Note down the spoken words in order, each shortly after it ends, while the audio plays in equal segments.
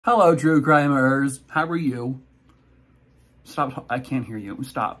Hello, true crimeers. How are you? Stop. I can't hear you.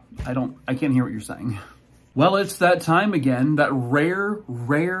 Stop. I can't hear what you're saying. Well, it's that time again, that rare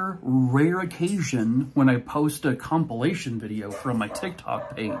occasion when I post a compilation video from my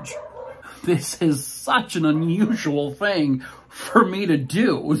TikTok page. This is such an unusual thing for me to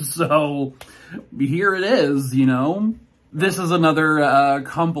do, so here it is, you know? This is another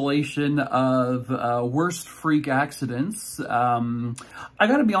compilation of worst freak accidents. I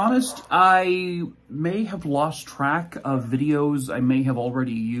gotta be honest, I may have lost track of videos I may have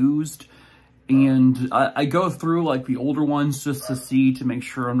already used, and I go through like the older ones just to make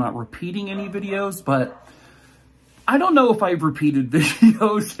sure I'm not repeating any videos, but I don't know if I've repeated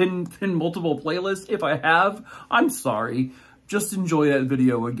videos in multiple playlists. If I have, I'm sorry. Just enjoy that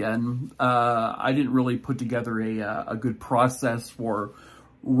video again. I didn't really put together a good process for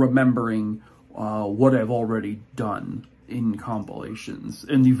remembering what I've already done in compilations,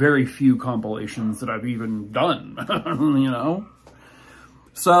 in the very few compilations that I've even done, you know?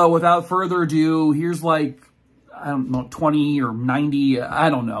 So without further ado, here's like, I don't know, 20 or 90, I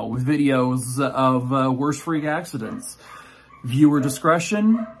don't know, videos of worst freak accidents. Viewer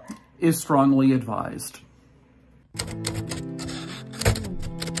discretion is strongly advised.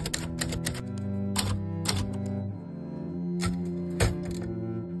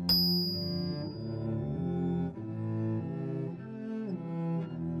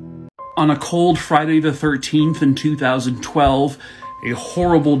 On a cold Friday the 13th in 2012, a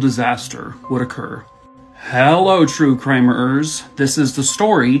horrible disaster would occur. Hello, true crimerers. This is the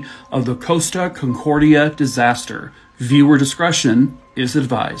story of the Costa Concordia disaster. Viewer discretion is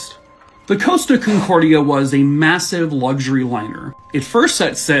advised. The Costa Concordia was a massive luxury liner. It first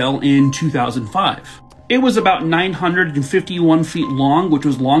set sail in 2005. It was about 951 feet long, which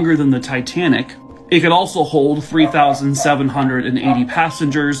was longer than the Titanic. It could also hold 3,780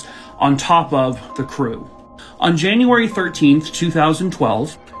 passengers on top of the crew. On January 13th,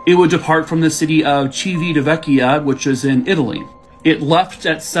 2012, it would depart from the city of Civitavecchia, which is in Italy. It left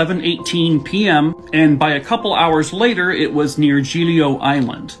at 7:18 p.m., and by a couple hours later, it was near Giglio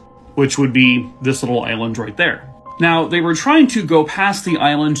Island, which would be this little island right there. Now, they were trying to go past the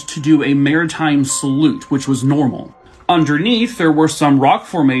island to do a maritime salute, which was normal. Underneath, there were some rock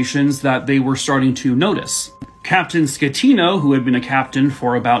formations that they were starting to notice. Captain Schettino, who had been a captain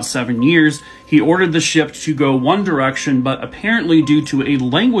for about 7 years, he ordered the ship to go one direction, but apparently due to a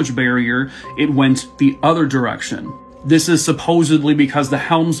language barrier, it went the other direction. This is supposedly because the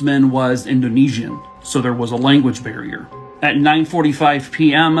helmsman was Indonesian, so there was a language barrier. At 9:45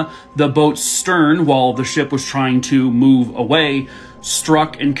 p.m., the boat's stern, while the ship was trying to move away,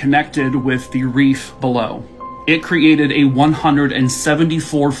 struck and connected with the reef below. It created a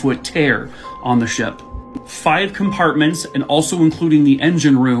 174-foot tear on the ship. 5 compartments, and also including the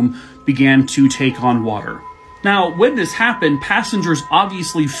engine room, began to take on water. Now, when this happened, passengers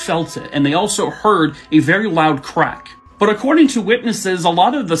obviously felt it, and they also heard a very loud crack. But according to witnesses, a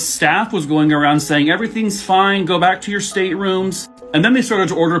lot of the staff was going around saying, everything's fine, go back to your staterooms. And then they started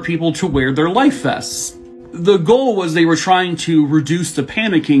to order people to wear their life vests. The goal was they were trying to reduce the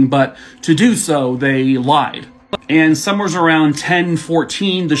panicking, but to do so, they lied. And somewhere around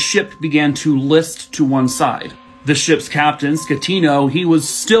 10:14, the ship began to list to one side. The ship's captain, Schettino, he was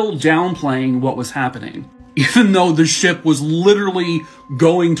still downplaying what was happening, even though the ship was literally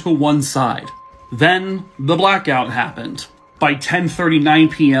going to one side. Then the blackout happened. By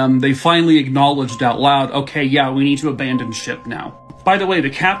 10:39 p.m., they finally acknowledged out loud, okay, yeah, we need to abandon ship now. By the way, the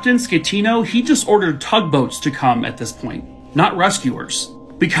captain, Schettino, he just ordered tugboats to come at this point, not rescuers.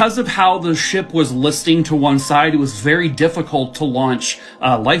 Because of how the ship was listing to one side, it was very difficult to launch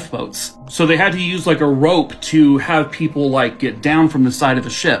lifeboats. So they had to use like a rope to have people like get down from the side of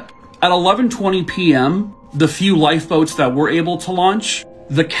the ship. At 11:20 p.m., the few lifeboats that were able to launch,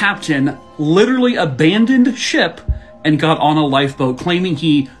 the captain literally abandoned ship and got on a lifeboat, claiming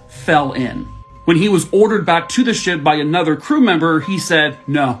he fell in. When he was ordered back to the ship by another crew member, he said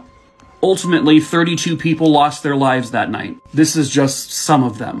no. Ultimately, 32 people lost their lives that night. This is just some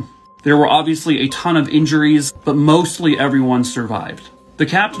of them. There were obviously a ton of injuries, but mostly everyone survived. The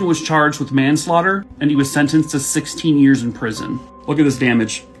captain was charged with manslaughter, and he was sentenced to 16 years in prison. Look at this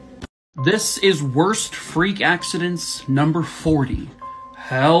damage. This is worst freak accidents number 40.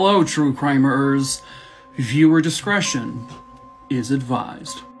 Hello, true crimerers. Viewer discretion is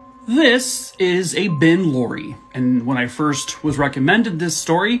advised. This is a bin lorry, and when I first was recommended this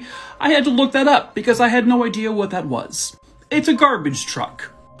story, I had to look that up because I had no idea what that was. It's a garbage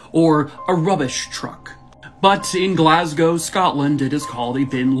truck, or a rubbish truck. But in Glasgow, Scotland, it is called a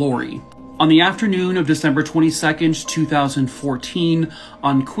bin lorry. On the afternoon of December 22nd, 2014,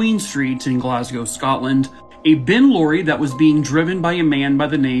 on Queen Street in Glasgow, Scotland, a bin lorry that was being driven by a man by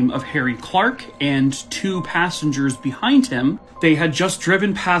the name of Harry Clark and two passengers behind him, they had just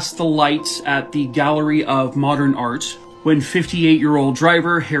driven past the lights at the Gallery of Modern Art when 58-year-old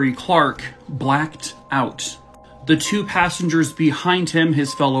driver Harry Clark blacked out. The two passengers behind him,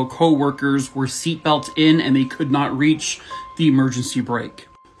 his fellow co-workers, were seatbelt in and they could not reach the emergency brake.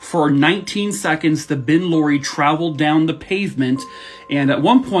 For 19 seconds, the bin lorry traveled down the pavement, and at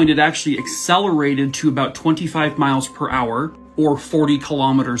one point it actually accelerated to about 25 miles per hour, or 40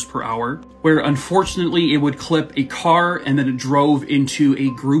 kilometers per hour, where unfortunately it would clip a car and then it drove into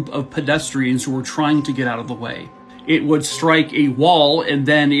a group of pedestrians who were trying to get out of the way. It would strike a wall and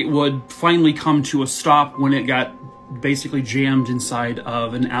then it would finally come to a stop when it got basically jammed inside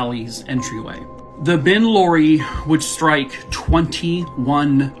of an alley's entryway. The bin lorry would strike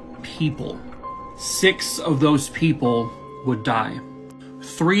 21 people. 6 of those people would die.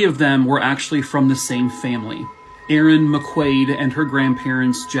 3 of them were actually from the same family. Erin McQuaid and her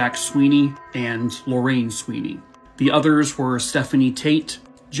grandparents, Jack Sweeney and Lorraine Sweeney. The others were Stephanie Tate,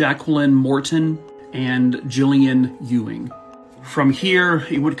 Jacqueline Morton, and Jillian Ewing. From here,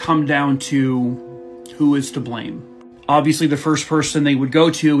 it would come down to who is to blame. Obviously, the first person they would go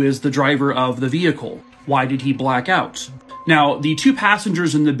to is the driver of the vehicle. Why did he black out? Now, the 2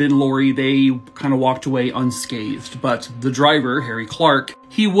 passengers in the bin lorry, they kind of walked away unscathed, but the driver, Harry Clark,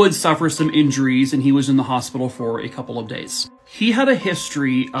 he would suffer some injuries and he was in the hospital for a couple of days. He had a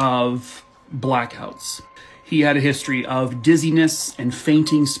history of blackouts. He had a history of dizziness and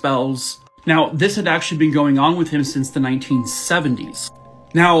fainting spells. Now, this had actually been going on with him since the 1970s.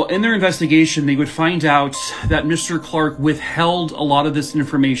 Now, in their investigation, they would find out that Mr. Clark withheld a lot of this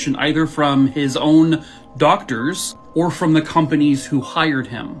information either from his own doctors or from the companies who hired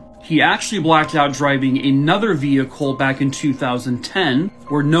him. He actually blacked out driving another vehicle back in 2010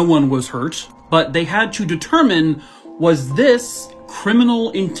 where no one was hurt, but they had to determine, was this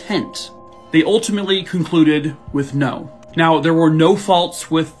criminal intent? They ultimately concluded with no. Now, there were no faults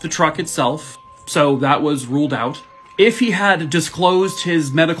with the truck itself, so that was ruled out. If he had disclosed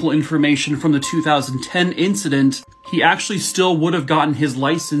his medical information from the 2010 incident, he actually still would have gotten his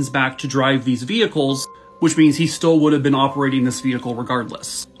license back to drive these vehicles, which means he still would have been operating this vehicle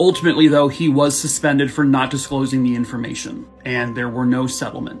regardless. Ultimately, though, he was suspended for not disclosing the information, and there were no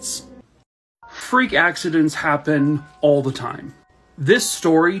settlements. Freak accidents happen all the time. This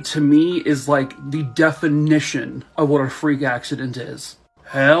story, to me, is like the definition of what a freak accident is.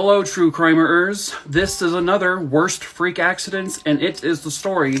 Hello, true crimerers. This is another worst freak accidents, and it is the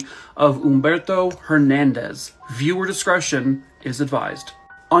story of Humberto Hernandez. Viewer discretion is advised.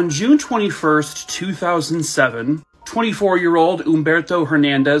 On June 21st, 2007, 24-year-old Humberto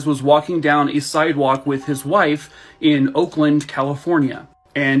Hernandez was walking down a sidewalk with his wife in Oakland, California,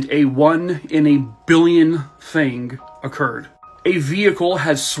 and a 1 in a billion thing occurred. A vehicle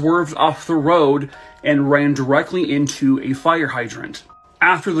had swerved off the road and ran directly into a fire hydrant.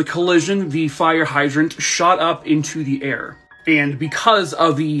 After the collision, the fire hydrant shot up into the air. And because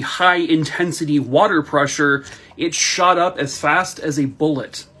of the high-intensity water pressure, it shot up as fast as a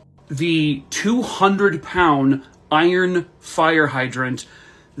bullet. The 200-pound iron fire hydrant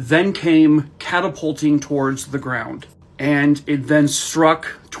then came catapulting towards the ground. And it then struck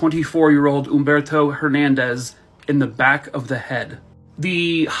 24-year-old Humberto Hernandez in the back of the head.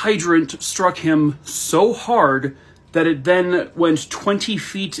 The hydrant struck him so hard that it then went 20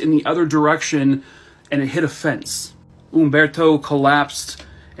 feet in the other direction and it hit a fence. Humberto collapsed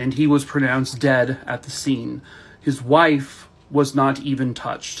and he was pronounced dead at the scene. His wife was not even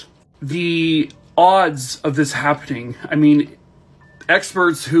touched. The odds of this happening, I mean,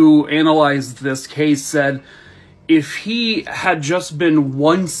 experts who analyzed this case said if he had just been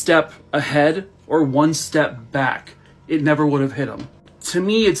 1 step ahead or 1 step back, it never would have hit him. To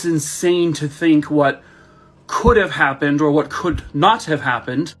me, it's insane to think what could have happened or what could not have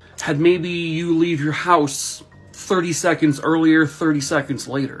happened had maybe you leave your house 30 seconds earlier, 30 seconds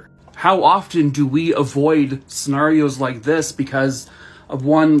later. How often do we avoid scenarios like this because of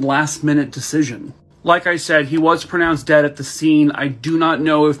one last-minute decision? Like I said, he was pronounced dead at the scene. I do not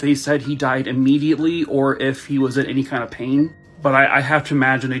know if they said he died immediately or if he was in any kind of pain, but I have to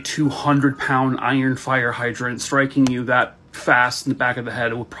imagine a 200-pound iron fire hydrant striking you that fast in the back of the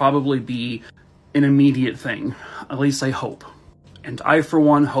head would probably be an immediate thing. At least I hope. And I, for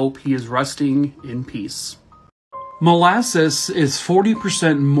one, hope he is resting in peace. Molasses is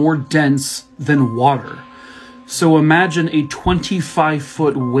 40% more dense than water. So imagine a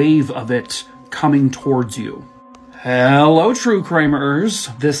 25-foot wave of it coming towards you. Hello, true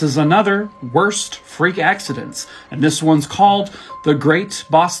crimerers. This is another worst freak accidents, and this one's called the Great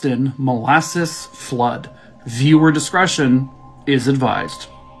Boston Molasses Flood. Viewer discretion is advised.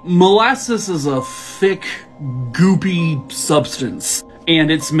 Molasses is a thick, goopy substance, and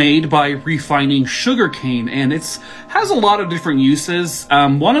it's made by refining sugarcane, and it has a lot of different uses.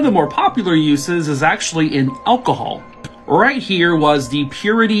 One of the more popular uses is actually in alcohol. Right here was the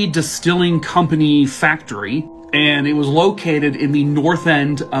Purity Distilling Company factory, and it was located in the north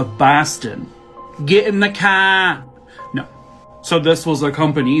end of Boston. Get in the car! No. So this was a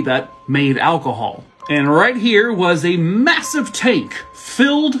company that made alcohol. And right here was a massive tank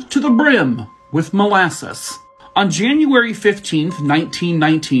filled to the brim with molasses. On January 15th,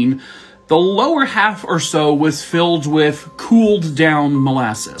 1919, the lower half or so was filled with cooled down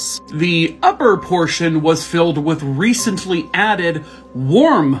molasses. The upper portion was filled with recently added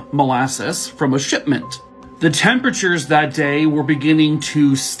warm molasses from a shipment. The temperatures that day were beginning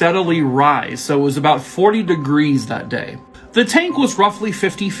to steadily rise, so it was about 40 degrees that day. The tank was roughly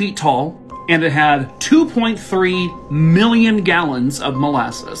 50 feet tall, and it had 2.3 million gallons of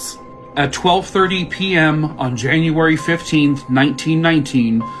molasses. At 12:30 p.m. on January 15th,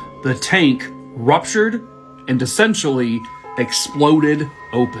 1919, the tank ruptured and essentially exploded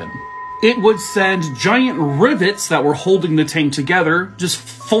open. It would send giant rivets that were holding the tank together just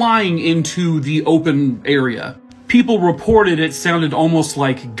flying into the open area. People reported it sounded almost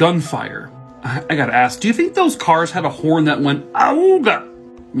like gunfire. I gotta ask, do you think those cars had a horn that went Aggie?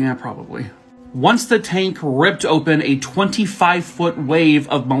 Yeah, probably. Once the tank ripped open, a 25-foot wave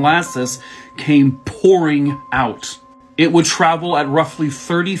of molasses came pouring out. It would travel at roughly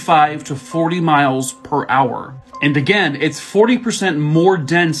 35 to 40 miles per hour. And again, it's 40% more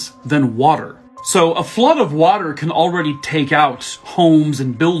dense than water. So a flood of water can already take out homes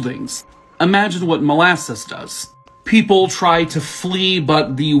and buildings. Imagine what molasses does. People tried to flee,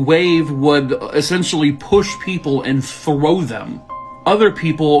 but the wave would essentially push people and throw them. Other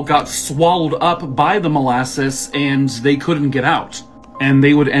people got swallowed up by the molasses and they couldn't get out. And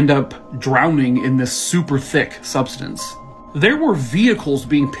they would end up drowning in this super thick substance. There were vehicles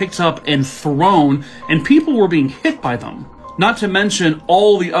being picked up and thrown, and people were being hit by them. Not to mention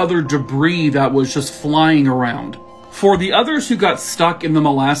all the other debris that was just flying around. For the others who got stuck in the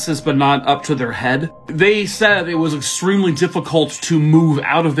molasses but not up to their head, they said it was extremely difficult to move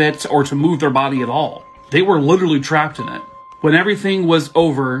out of it or to move their body at all. They were literally trapped in it. When everything was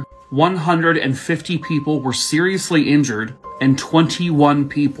over, 150 people were seriously injured and 21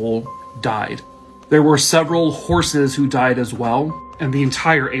 people died. There were several horses who died as well, and the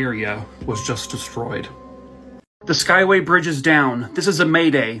entire area was just destroyed. The Skyway bridge is down. This is a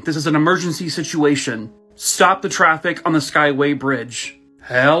mayday. This is an emergency situation. Stop the traffic on the Skyway bridge.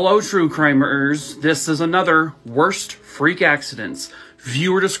 Hello, true crimerers. This is another worst freak accidents.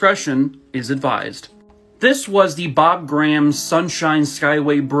 Viewer discretion is advised. This was the Bob Graham Sunshine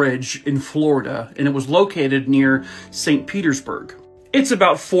Skyway Bridge in Florida, and it was located near St. Petersburg. It's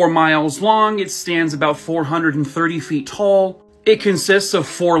about 4 miles long, it stands about 430 feet tall, it consists of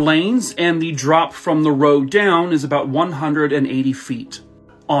 4 lanes, and the drop from the road down is about 180 feet.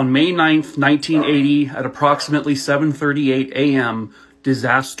 On May 9th, 1980, at approximately 7:38 a.m.,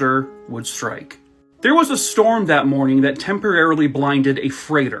 disaster would strike. There was a storm that morning that temporarily blinded a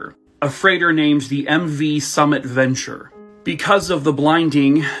freighter named the MV Summit Venture. Because of the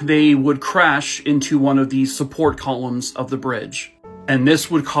blinding, they would crash into one of the support columns of the bridge. And this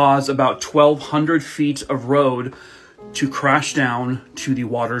would cause about 1,200 feet of road to crash down to the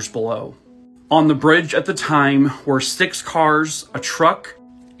waters below. On the bridge at the time were 6 cars, a truck,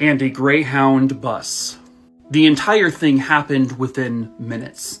 and a Greyhound bus. The entire thing happened within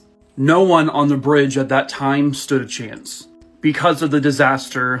minutes. No one on the bridge at that time stood a chance. Because of the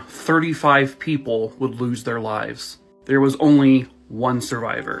disaster, 35 people would lose their lives. There was only one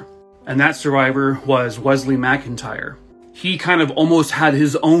survivor, and that survivor was Wesley McIntyre. He kind of almost had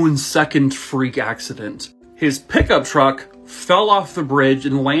his own second freak accident. His pickup truck fell off the bridge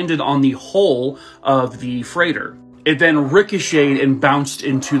and landed on the hull of the freighter. It then ricocheted and bounced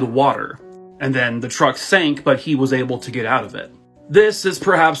into the water. And then the truck sank, but he was able to get out of it. This is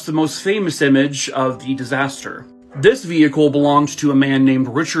perhaps the most famous image of the disaster. This vehicle belonged to a man named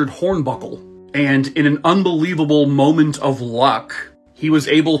Richard Hornbuckle. And in an unbelievable moment of luck, he was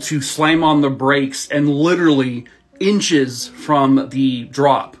able to slam on the brakes and literally inches from the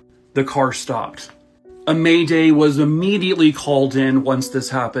drop, the car stopped. A mayday was immediately called in once this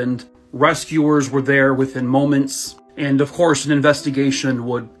happened. Rescuers were there within moments, and of course an investigation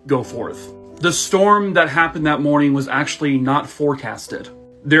would go forth. The storm that happened that morning was actually not forecasted.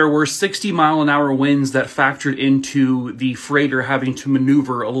 There were 60-mile-an-hour winds that factored into the freighter having to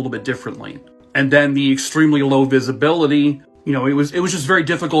maneuver a little bit differently. And then the extremely low visibility, you know, it was just very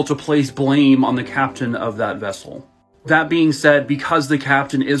difficult to place blame on the captain of that vessel. That being said, because the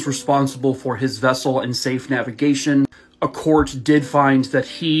captain is responsible for his vessel and safe navigation, a court did find that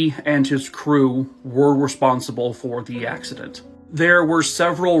he and his crew were responsible for the accident. There were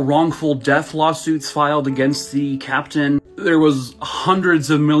several wrongful death lawsuits filed against the captain. There was hundreds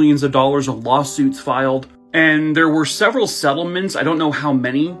of millions of dollars of lawsuits filed. And there were several settlements, I don't know how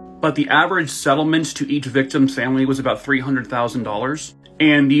many, but the average settlement to each victim's family was about $300,000.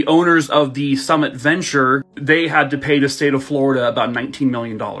 And the owners of the Summit venture, they had to pay the state of Florida about $19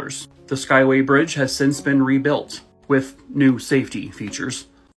 million. The Skyway Bridge has since been rebuilt with new safety features.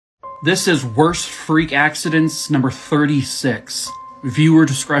 This is Worst Freak Accidents number 36. Viewer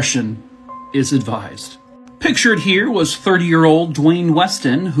discretion is advised. Pictured here was 30-year-old Dwain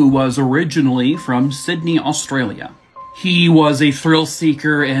Weston, who was originally from Sydney, Australia. He was a thrill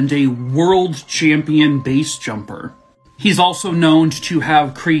seeker and a world champion base jumper. He's also known to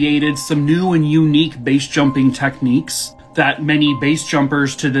have created some new and unique base jumping techniques that many base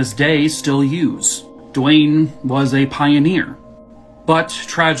jumpers to this day still use. Dwain was a pioneer. But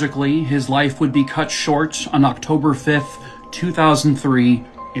tragically, his life would be cut short on October 5th, 2003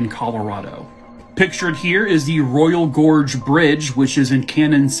 in Colorado. Pictured here is the Royal Gorge Bridge, which is in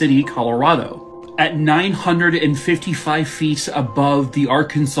Canyon City, Colorado. At 955 feet above the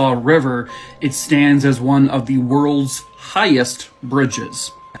Arkansas River, it stands as one of the world's highest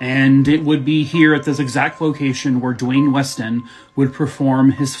bridges. And it would be here at this exact location where Dwain Weston would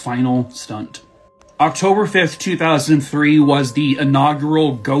perform his final stunt. October 5th, 2003 was the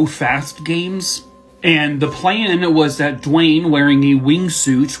inaugural Go Fast Games. And the plan was that Dwain, wearing a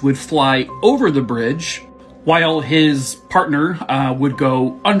wingsuit, would fly over the bridge, while his partner would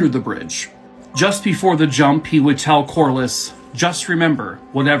go under the bridge. Just before the jump, he would tell Corliss, "Just remember,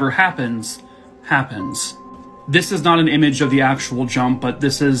 whatever happens, happens." This is not an image of the actual jump, but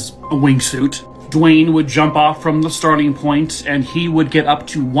this is a wingsuit. Dwain would jump off from the starting point, and he would get up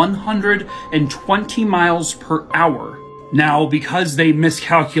to 120 miles per hour. Now, because they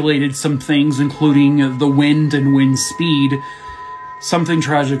miscalculated some things, including the wind and wind speed, something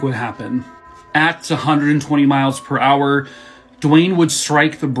tragic would happen. At 120 miles per hour, Dwain would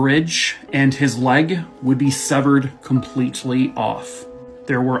strike the bridge, and his leg would be severed completely off.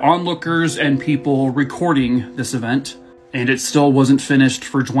 There were onlookers and people recording this event, and it still wasn't finished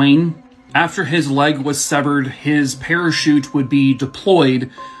for Dwain. After his leg was severed, his parachute would be deployed,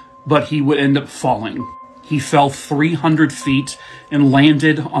 but he would end up falling. He fell 300 feet and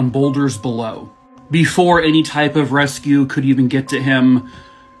landed on boulders below. Before any type of rescue could even get to him,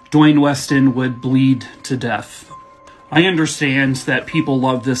 Dwain Weston would bleed to death. I understand that people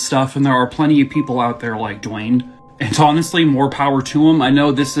love this stuff, and there are plenty of people out there like Dwain. And honestly, more power to him. I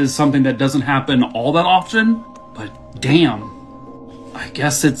know this is something that doesn't happen all that often, but damn, I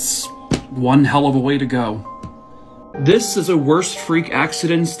guess it's one hell of a way to go. This is a Worst Freak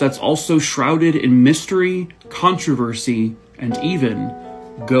Accidents that's also shrouded in mystery, controversy, and even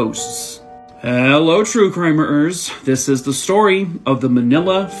ghosts. Hello, true crimerers. This is the story of the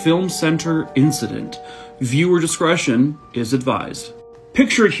Manila Film Center incident. Viewer discretion is advised.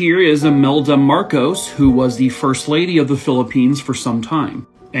 Pictured here is Imelda Marcos, who was the First Lady of the Philippines for some time.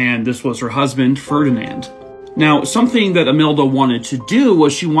 And this was her husband, Ferdinand. Now, something that Imelda wanted to do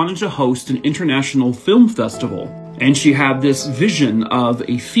was she wanted to host an international film festival. And she had this vision of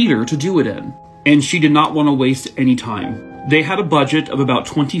a theater to do it in. And she did not want to waste any time. They had a budget of about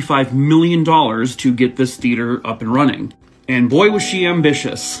 $25 million to get this theater up and running. And boy, was she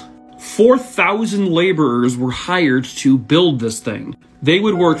ambitious. 4,000 laborers were hired to build this thing. They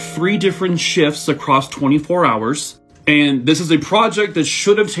would work 3 different shifts across 24 hours. And this is a project that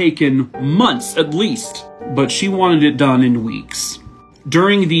should have taken months at least, but she wanted it done in weeks.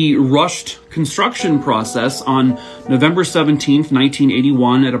 During the rushed construction process on November 17th,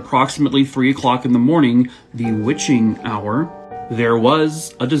 1981, at approximately 3 o'clock in the morning, the witching hour, there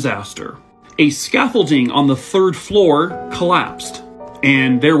was a disaster. A scaffolding on the 3rd floor collapsed,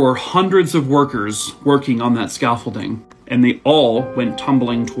 and there were hundreds of workers working on that scaffolding, and they all went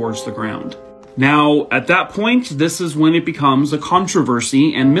tumbling towards the ground. Now, at that point, this is when it becomes a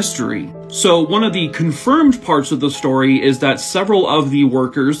controversy and mystery. So one of the confirmed parts of the story is that several of the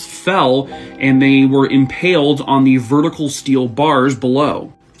workers fell and they were impaled on the vertical steel bars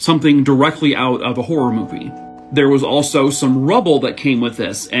below, something directly out of a horror movie. There was also some rubble that came with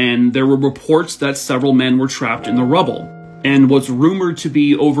this, and there were reports that several men were trapped in the rubble. and what's rumored to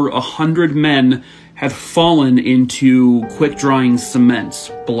be over 100 men had fallen into quick-drying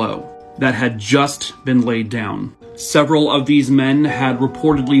cement below that had just been laid down. Several of these men had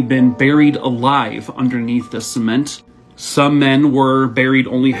reportedly been buried alive underneath the cement. Some men were buried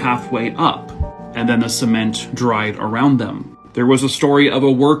only halfway up, and then the cement dried around them. There was a story of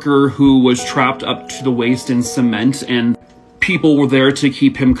a worker who was trapped up to the waist in cement, and people were there to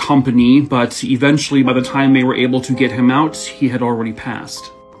keep him company, but eventually by the time they were able to get him out, he had already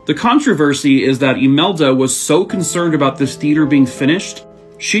passed. The controversy is that Imelda was so concerned about this theater being finished,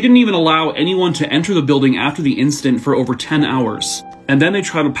 she didn't even allow anyone to enter the building after the incident for over 10 hours. And then they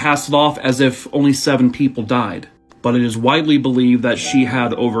tried to pass it off as if only 7 people died. But it is widely believed that she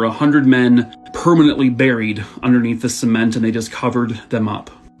had over 100 men permanently buried underneath the cement, and they just covered them up.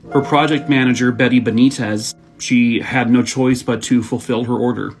 Her project manager, Betty Benitez, she had no choice but to fulfill her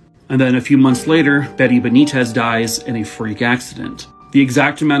order. And then a few months later, Betty Benitez dies in a freak accident. The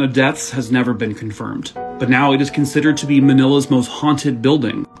exact amount of deaths has never been confirmed, but now it is considered to be Manila's most haunted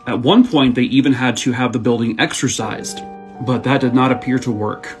building. At one point, they even had to have the building exorcised, but that did not appear to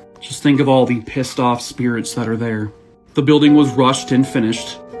work. Just think of all the pissed off spirits that are there. The building was rushed and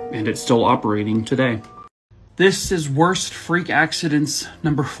finished, and it's still operating today. This is Worst Freak Accidents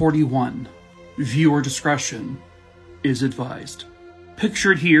number 41. Viewer discretion is advised.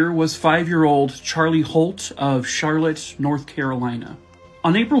 Pictured here was 5-year-old Charlie Holt of Charlotte, North Carolina.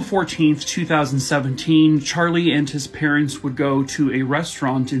 On April 14th, 2017, Charlie and his parents would go to a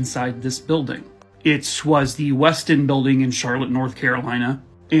restaurant inside this building. It was the Weston building in Charlotte, North Carolina,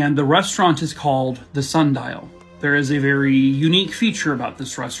 and the restaurant is called the Sundial. There is a very unique feature about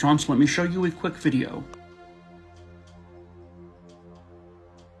this restaurant, so let me show you a quick video.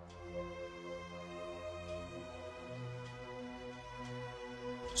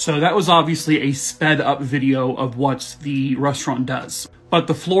 So that was obviously a sped up video of what the restaurant does. But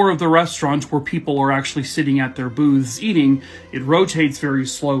the floor of the restaurant where people are actually sitting at their booths eating, it rotates very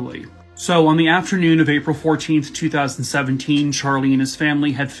slowly. So on the afternoon of April 14th, 2017, Charlie and his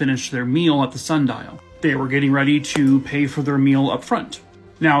family had finished their meal at the Sundial. They were getting ready to pay for their meal up front.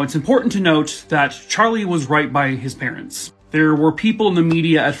 Now, it's important to note that Charlie was right by his parents. There were people in the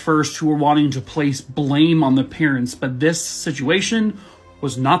media at first who were wanting to place blame on the parents, but this situation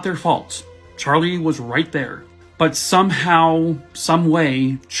was not their fault. Charlie was right there. But somehow, some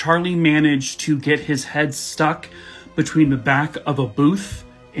way, Charlie managed to get his head stuck between the back of a booth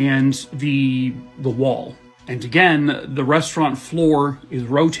and the wall. And again, the restaurant floor is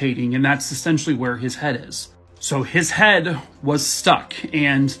rotating, and that's essentially where his head is. So his head was stuck,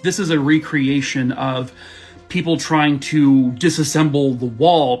 and this is a recreation of people trying to disassemble the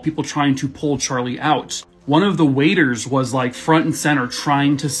wall, people trying to pull Charlie out. One of the waiters was like front and center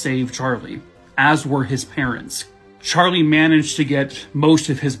trying to save Charlie, as were his parents. Charlie managed to get most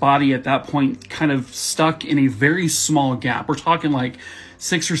of his body at that point kind of stuck in a very small gap. We're talking like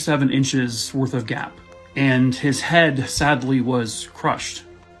 6 or 7 inches worth of gap. And his head, sadly, was crushed.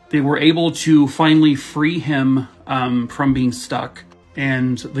 They were able to finally free him from being stuck.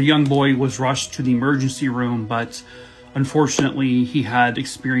 And the young boy was rushed to the emergency room, but unfortunately, he had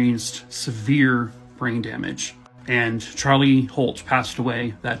experienced severe brain damage, and Charlie Holt passed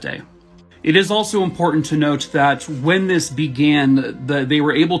away that day. It is also important to note that when this began, they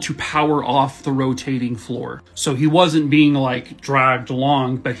were able to power off the rotating floor. So he wasn't being like dragged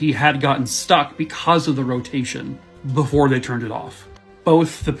along, but he had gotten stuck because of the rotation before they turned it off.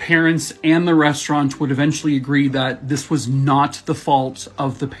 Both the parents and the restaurant would eventually agree that this was not the fault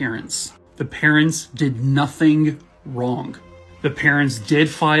of the parents. The parents did nothing wrong. The parents did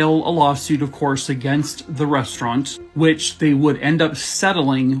file a lawsuit, of course, against the restaurant, which they would end up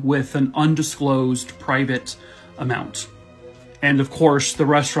settling with an undisclosed private amount. And of course, the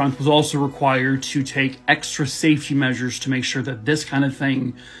restaurant was also required to take extra safety measures to make sure that this kind of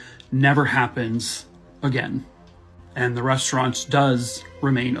thing never happens again. And the restaurant does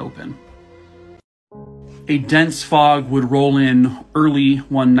remain open. A dense fog would roll in early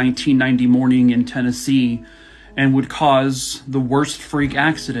one 1990 morning in Tennessee, and would cause the worst freak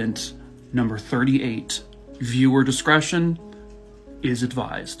accident, number 38. Viewer discretion is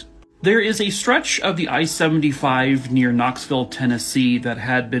advised. There is a stretch of the I-75 near Knoxville, Tennessee that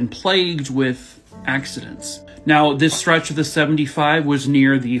had been plagued with accidents. Now, this stretch of the 75 was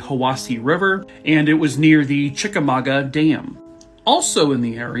near the Hiwassee River, and it was near the Chickamauga Dam. Also in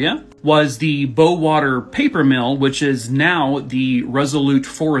the area was the Bowater paper mill, which is now the Resolute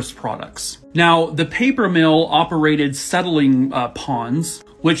Forest Products. Now, the paper mill operated settling ponds,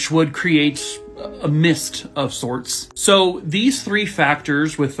 which would create a mist of sorts. So these three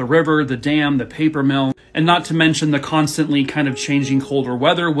factors, with the river, the dam, the paper mill, and not to mention the constantly kind of changing colder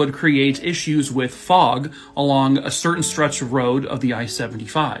weather, would create issues with fog along a certain stretch of road of the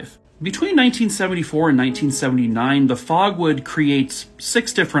I-75. Between 1974 and 1979, the fog would create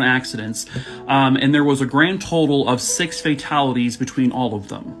 6 different accidents, and there was a grand total of 6 fatalities between all of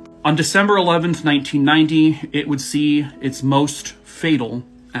them. On December 11th, 1990, it would see its most fatal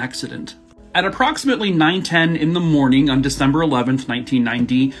accident. At approximately 9:10 in the morning on December 11th,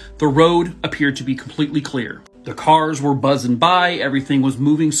 1990, the road appeared to be completely clear. The cars were buzzing by, everything was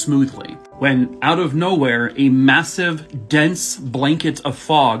moving smoothly, when out of nowhere, a massive, dense blanket of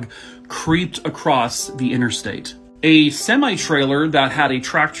fog creeped across the interstate. A semi-trailer that had a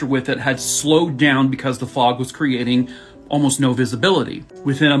tractor with it had slowed down because the fog was creating almost no visibility.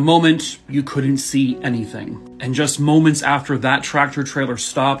 Within a moment, you couldn't see anything. And just moments after that tractor trailer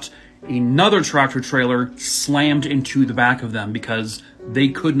stopped, another tractor trailer slammed into the back of them because they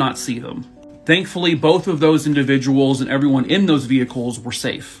could not see them. Thankfully, both of those individuals and everyone in those vehicles were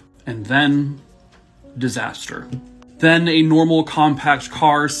safe. And then, disaster. Then a normal compact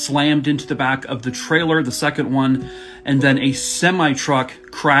car slammed into the back of the trailer, the second one, and then a semi-truck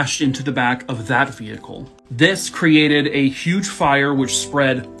crashed into the back of that vehicle. This created a huge fire which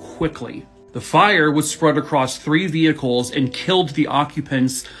spread quickly. The fire was spread across 3 vehicles and killed the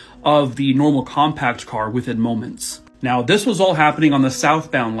occupants of the normal compact car within moments. Now, this was all happening on the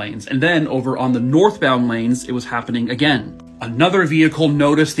southbound lanes, and then over on the northbound lanes, it was happening again. Another vehicle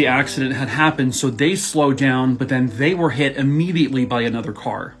noticed the accident had happened, so they slowed down, but then they were hit immediately by another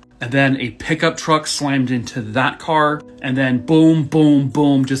car. And then a pickup truck slammed into that car, and then boom, boom,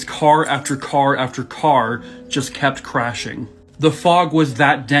 boom, just car after car after car just kept crashing. The fog was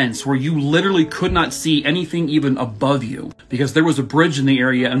that dense where you literally could not see anything even above you because there was a bridge in the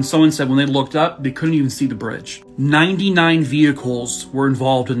area, and someone said when they looked up, they couldn't even see the bridge. 99 vehicles were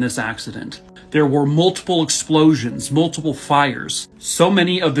involved in this accident. There were multiple explosions, multiple fires. So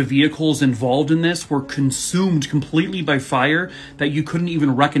many of the vehicles involved in this were consumed completely by fire that you couldn't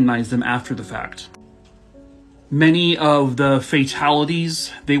even recognize them after the fact. Many of the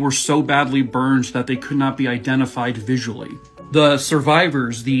fatalities, they were so badly burned that they could not be identified visually. The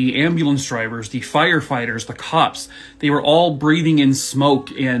survivors, the ambulance drivers, the firefighters, the cops, they were all breathing in smoke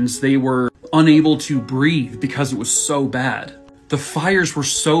and they were unable to breathe because it was so bad. The fires were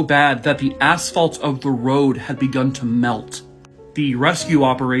so bad that the asphalt of the road had begun to melt. The rescue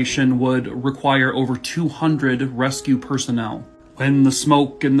operation would require over 200 rescue personnel. When the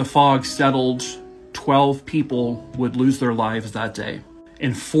smoke and the fog settled, 12 people would lose their lives that day,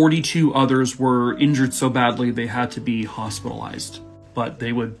 and 42 others were injured so badly they had to be hospitalized, but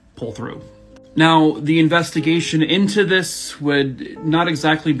they would pull through. Now, the investigation into this would not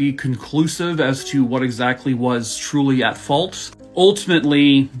exactly be conclusive as to what exactly was truly at fault.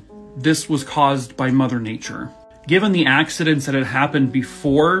 Ultimately, this was caused by Mother Nature. Given the accidents that had happened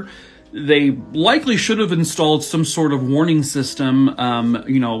before, they likely should have installed some sort of warning system,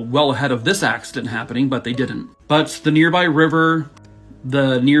 well ahead of this accident happening, but they didn't. But the nearby river,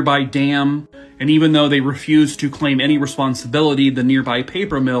 the nearby dam, and even though they refused to claim any responsibility, the nearby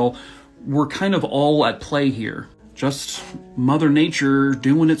paper mill were kind of all at play here. Just Mother Nature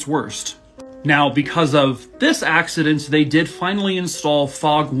doing its worst. Now, because of this accident, they did finally install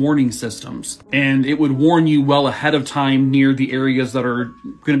fog warning systems, and it would warn you well ahead of time near the areas that are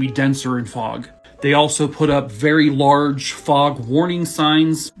going to be denser in fog. They also put up very large fog warning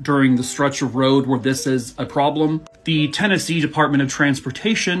signs during the stretch of road where this is a problem. The Tennessee Department of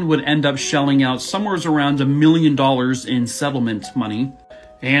Transportation would end up shelling out somewhere around $1 million in settlement money,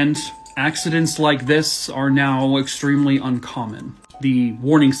 and accidents like this are now extremely uncommon. The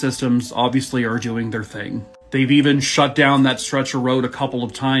warning systems obviously are doing their thing. They've even shut down that stretch of road a couple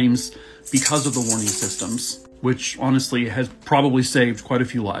of times because of the warning systems, which honestly has probably saved quite a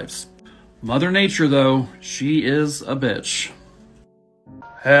few lives. Mother Nature, though, she is a bitch.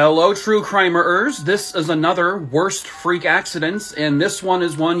 Hello, true crimerers. This is another worst freak accidents, and this one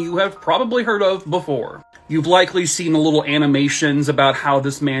is one you have probably heard of before. You've likely seen the little animations about how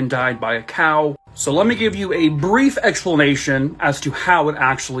this man died by a cow, so let me give you a brief explanation as to how it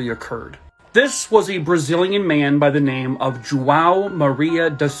actually occurred. This was a Brazilian man by the name of João Maria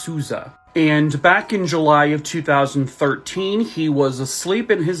da Souza. And back in July of 2013, he was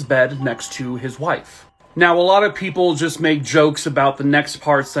asleep in his bed next to his wife. Now, a lot of people just make jokes about the next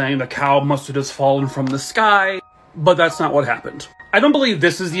part saying the cow must have just fallen from the sky, but that's not what happened. I don't believe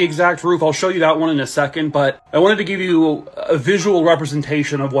this is the exact roof. I'll show you that one in a second, but I wanted to give you a visual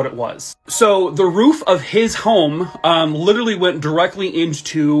representation of what it was. So the roof of his home literally went directly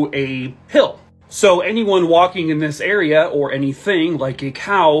into a hill. So anyone walking in this area, or anything like a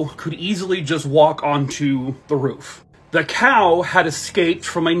cow, could easily just walk onto the roof. The cow had escaped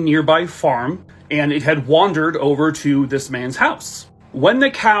from a nearby farm, and it had wandered over to this man's house. When the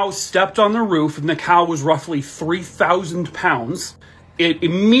cow stepped on the roof, and the cow was roughly 3,000 pounds, it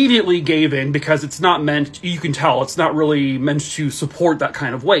immediately gave in because it's not meant, you can tell, it's not really meant to support that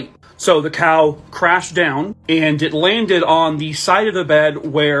kind of weight. So the cow crashed down, and it landed on the side of the bed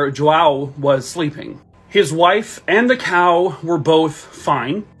where Joao was sleeping. His wife and the cow were both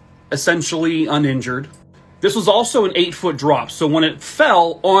fine, essentially uninjured. This was also an 8-foot drop, so when it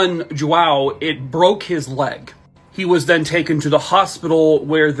fell on Joao, it broke his leg. He was then taken to the hospital,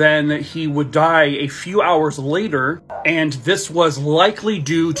 where then he would die a few hours later, and this was likely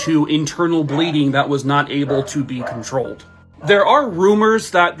due to internal bleeding that was not able to be controlled. There are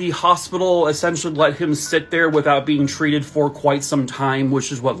rumors that the hospital essentially let him sit there without being treated for quite some time,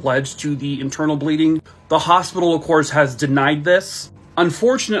 which is what led to the internal bleeding. The hospital, of course, has denied this.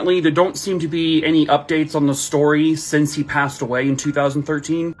 Unfortunately, there don't seem to be any updates on the story since he passed away in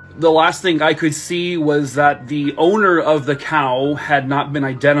 2013. The last thing I could see was that the owner of the cow had not been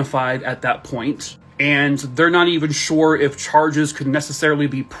identified at that point, and they're not even sure if charges could necessarily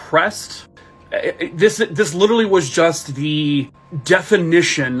be pressed. This literally was just the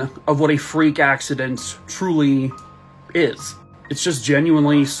definition of what a freak accident truly is. It's just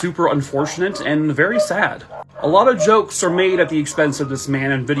genuinely super unfortunate and very sad. A lot of jokes are made at the expense of this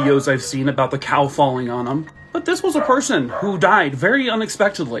man in videos I've seen about the cow falling on him. But this was a person who died very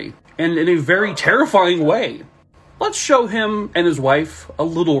unexpectedly and in a very terrifying way. Let's show him and his wife a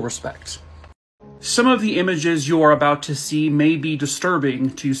little respect. Some of the images you are about to see may be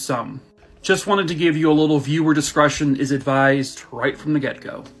disturbing to some. Just wanted to give you a little viewer discretion is advised right from the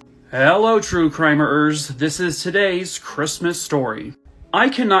get-go. Hello, true crimerers. This is today's Christmas story. I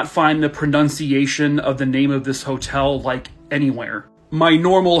cannot find the pronunciation of the name of this hotel like anywhere. My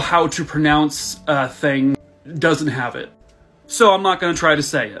normal how to pronounce thing doesn't have it. So I'm not going to try to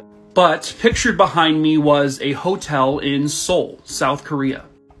say it. But pictured behind me was a hotel in Seoul, South Korea.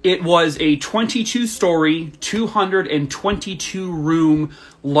 It was a 22-story, 222-room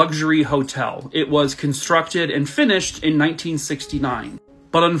luxury hotel. It was constructed and finished in 1969.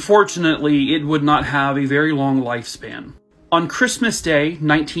 But unfortunately, it would not have a very long lifespan. On Christmas Day,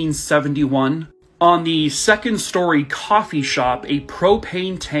 1971, on the second-story coffee shop, a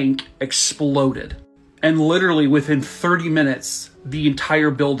propane tank exploded. And literally within 30 minutes, the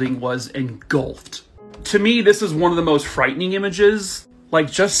entire building was engulfed. To me, this is one of the most frightening images. Like,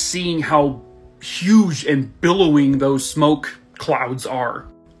 just seeing how huge and billowing those smoke clouds are.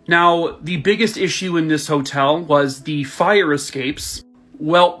 Now, the biggest issue in this hotel was the fire escapes.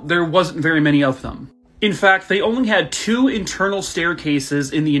 Well, there wasn't very many of them. In fact, they only had 2 internal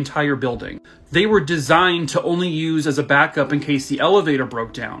staircases in the entire building. They were designed to only use as a backup in case the elevator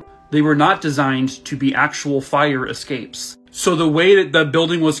broke down. They were not designed to be actual fire escapes. So the way that the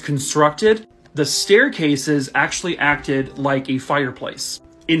building was constructed, the staircases actually acted like a fireplace.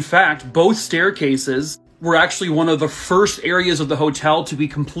 In fact, both staircases were actually one of the first areas of the hotel to be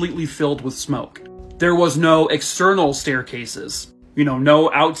completely filled with smoke. There was no external staircases,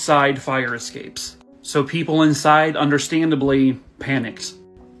 no outside fire escapes. So people inside, understandably, panicked.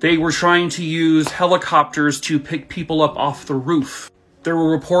 They were trying to use helicopters to pick people up off the roof. There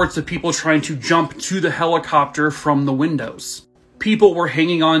were reports of people trying to jump to the helicopter from the windows. People were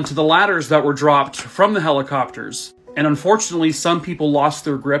hanging on to the ladders that were dropped from the helicopters, and unfortunately some people lost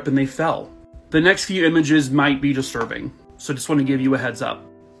their grip and they fell. The next few images might be disturbing, so just want to give you a heads up.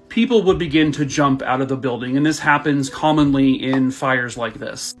 People would begin to jump out of the building, and this happens commonly in fires like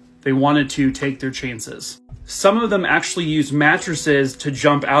this. They wanted to take their chances. Some of them actually used mattresses to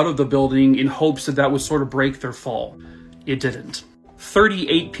jump out of the building in hopes that would sort of break their fall. It didn't.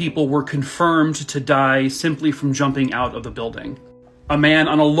 38 people were confirmed to die simply from jumping out of the building. A man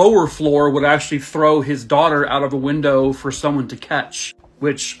on a lower floor would actually throw his daughter out of a window for someone to catch,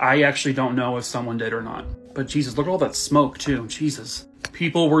 which I actually don't know if someone did or not. But Jesus, look at all that smoke too, Jesus.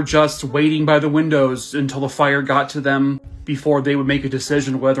 People were just waiting by the windows until the fire got to them before they would make a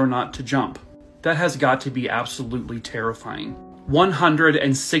decision whether or not to jump. That has got to be absolutely terrifying.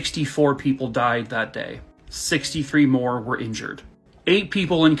 164 people died that day. 63 more were injured. 8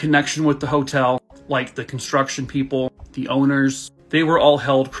 people in connection with the hotel, like the construction people, the owners, they were all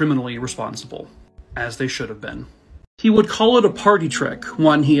held criminally responsible, as they should have been. He would call it a party trick,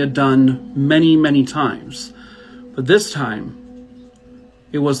 one he had done many, many times. But this time,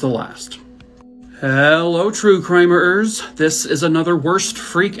 it was the last. Hello, true crimerers. This is another worst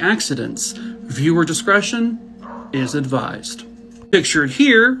freak accidents. Viewer discretion is advised. Pictured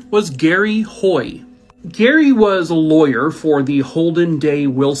here was Gary Hoy. Gary was a lawyer for the Holden Day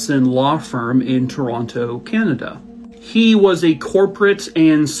Wilson law firm in Toronto, Canada. He was a corporate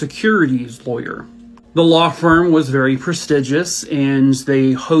and securities lawyer. The law firm was very prestigious, and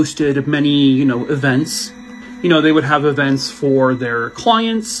they hosted many, events. They would have events for their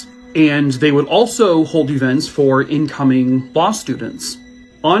clients, and they would also hold events for incoming law students.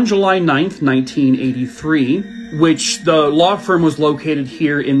 On July 9th, 1983, which the law firm was located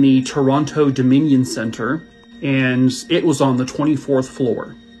here in the Toronto Dominion Center, and it was on the 24th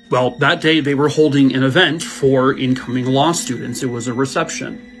floor. Well, that day they were holding an event for incoming law students. It was a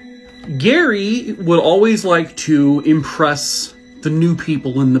reception. Gary would always like to impress the new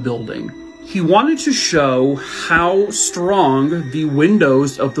people in the building. He wanted to show how strong the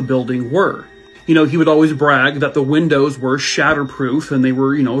windows of the building were. He would always brag that the windows were shatterproof and they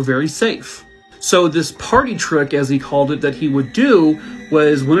were, very safe. So this party trick, as he called it, that he would do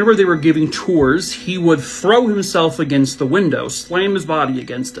was whenever they were giving tours, he would throw himself against the window, slam his body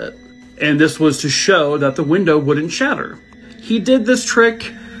against it. And this was to show that the window wouldn't shatter. He did this trick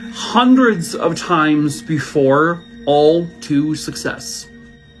hundreds of times before, all to success.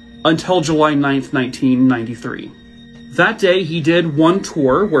 Until July 9th, 1993. That day, he did one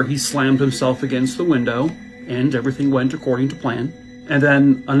tour where he slammed himself against the window, and everything went according to plan. And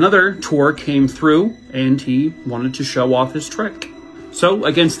then another tour came through, and he wanted to show off his trick. So,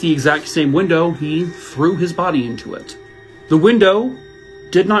 against the exact same window, he threw his body into it. The window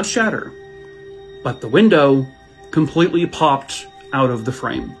did not shatter, but the window completely popped out of the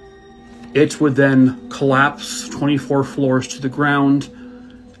frame. It would then collapse 24 floors to the ground,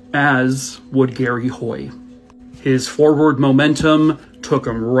 as would Gary Hoy. His forward momentum took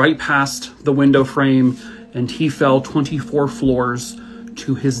him right past the window frame, and he fell 24 floors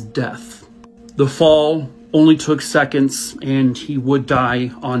to his death. The fall only took seconds, and he would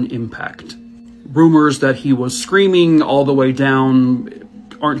die on impact. Rumors that he was screaming all the way down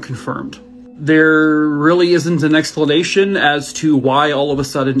aren't confirmed. There really isn't an explanation as to why all of a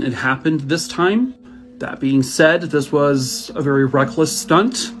sudden it happened this time. That being said, this was a very reckless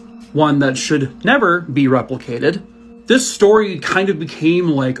stunt, one that should never be replicated. This story kind of became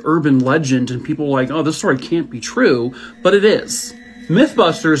like urban legend, and people were like, oh, this story can't be true, but it is.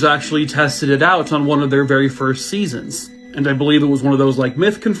 Mythbusters actually tested it out on one of their very first seasons, and I believe it was one of those like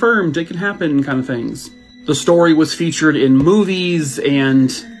myth confirmed, it can happen kind of things. The story was featured in movies, and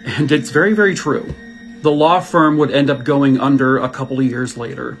it's very, very true. The law firm would end up going under a couple of years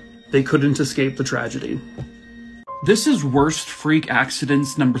later. They couldn't escape the tragedy. This is Worst Freak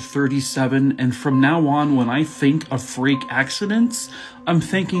Accidents number 37, and from now on, when I think of freak accidents, I'm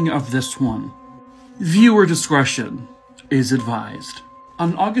thinking of this one. Viewer discretion is advised.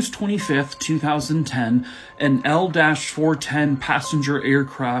 On August 25th, 2010, an L-410 passenger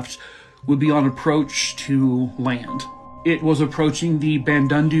aircraft would be on approach to land. It was approaching the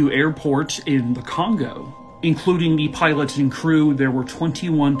Bandundu airport in the Congo. Including the pilot and crew, there were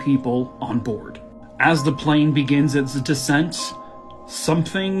 21 people on board. As the plane begins its descent,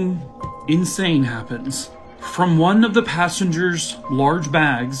 something insane happens. From one of the passengers' large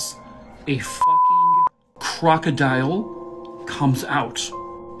bags, a fucking crocodile comes out.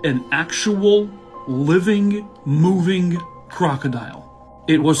 An actual, living, moving crocodile.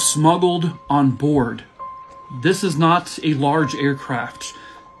 It was smuggled on board. This is not a large aircraft.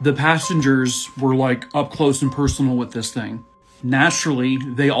 The passengers were like up close and personal with this thing. Naturally,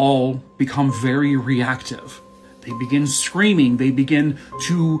 they all become very reactive. They begin screaming, they begin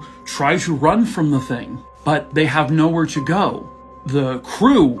to try to run from the thing, but they have nowhere to go. The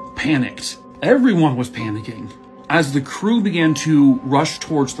crew panicked. Everyone was panicking. As the crew began to rush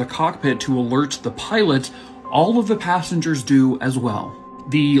towards the cockpit to alert the pilot, all of the passengers do as well.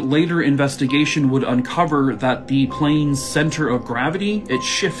 The later investigation would uncover that the plane's center of gravity, it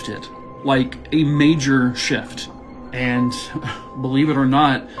shifted, like a major shift. And believe it or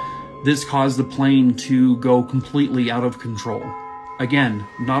not, this caused the plane to go completely out of control. Again,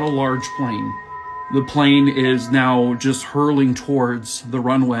 not a large plane. The plane is now just hurling towards the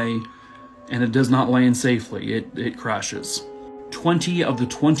runway, and it does not land safely. It crashes. 20 of the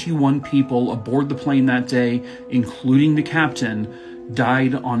 21 people aboard the plane that day, including the captain,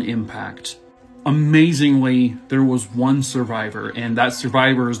 died on impact. Amazingly, there was one survivor, and that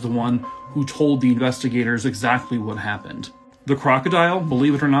survivor is the one who told the investigators exactly what happened. The crocodile,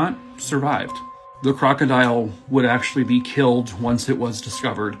 believe it or not, survived. The crocodile would actually be killed once it was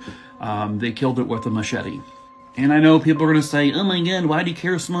discovered. They killed it with a machete. And I know people are going to say, oh my god, why do you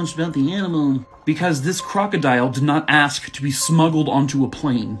care so much about the animal? Because this crocodile did not ask to be smuggled onto a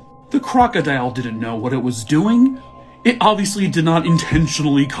plane. The crocodile didn't know what it was doing. It obviously did not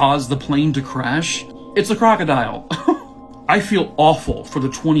intentionally cause the plane to crash. It's a crocodile. I feel awful for the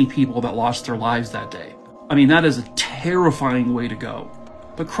 20 people that lost their lives that day. I mean, that is a terrifying way to go.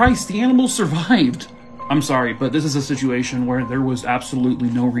 But Christ, the animal survived. I'm sorry, but this is a situation where there was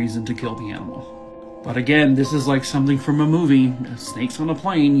absolutely no reason to kill the animal. But again, this is like something from a movie, snakes on a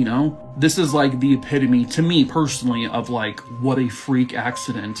plane, you know? This is like the epitome, to me personally, of like what a freak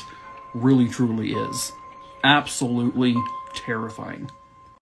accident really truly is. Absolutely terrifying.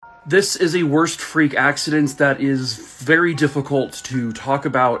 This is a worst freak accident that is very difficult to talk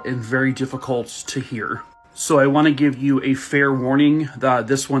about and very difficult to hear. So I want to give you a fair warning that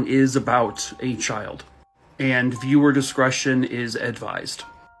this one is about a child, and viewer discretion is advised.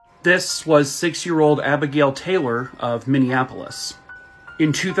 This was 6-year-old Abigail Taylor of Minneapolis.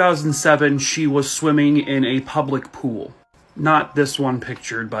 In 2007, she was swimming in a public pool. Not this one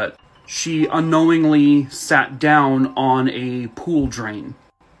pictured, but she unknowingly sat down on a pool drain.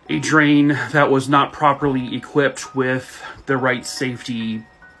 A drain that was not properly equipped with the right safety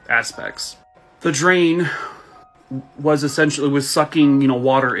aspects. The drain was essentially sucking,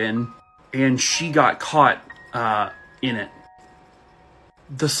 water in, and she got caught in it.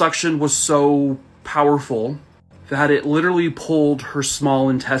 The suction was so powerful that it literally pulled her small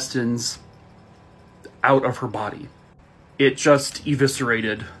intestines out of her body. It just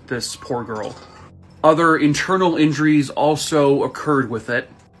eviscerated this poor girl. Other internal injuries also occurred with it.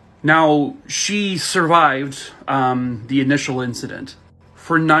 Now, she survived the initial incident.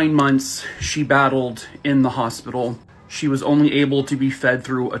 For 9 months, she battled in the hospital. She was only able to be fed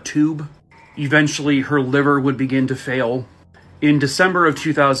through a tube. Eventually, her liver would begin to fail. In December of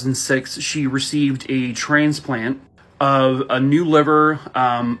 2006, she received a transplant of a new liver,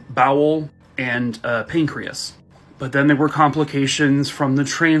 bowel, and pancreas. But then there were complications from the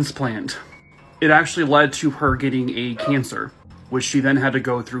transplant. It actually led to her getting a cancer, which she then had to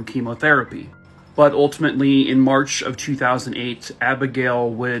go through chemotherapy. But ultimately, in March of 2008, Abigail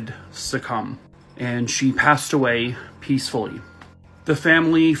would succumb, and she passed away peacefully. The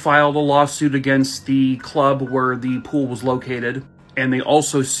family filed a lawsuit against the club where the pool was located, and they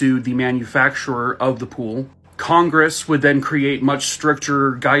also sued the manufacturer of the pool. Congress would then create much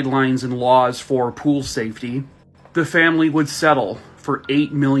stricter guidelines and laws for pool safety. The family would settle for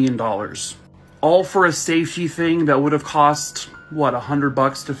 $8 million. All for a safety thing that would have cost, what,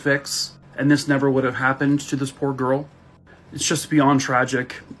 $100 to fix? And this never would have happened to this poor girl. It's just beyond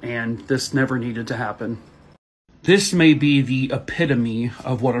tragic, and this never needed to happen. This may be the epitome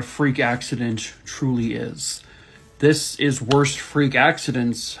of what a freak accident truly is. This is Worst Freak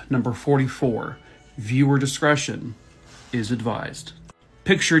Accidents number 44. Viewer discretion is advised.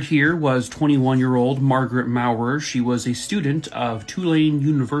 Pictured here was 21-year-old Margaret Maurer. She was a student of Tulane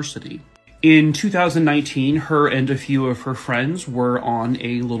University. In 2019, her and a few of her friends were on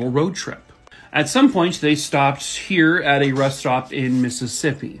a little road trip. At some point, they stopped here at a rest stop in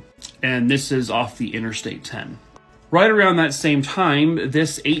Mississippi, and this is off the Interstate 10. Right around that same time,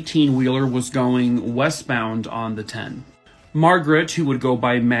 this 18-wheeler was going westbound on the 10. Margaret, who would go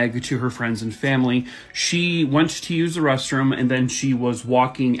by Meg to her friends and family, she went to use the restroom, and then she was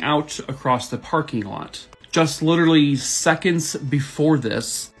walking out across the parking lot. Just literally seconds before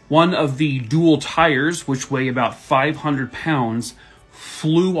this, one of the dual tires, which weigh about 500 pounds,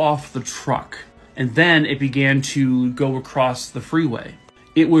 flew off the truck, and then it began to go across the freeway.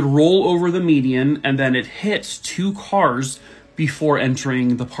 It would roll over the median, and then it hit 2 cars before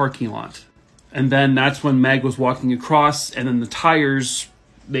entering the parking lot. And then that's when Meg was walking across, and then the tires,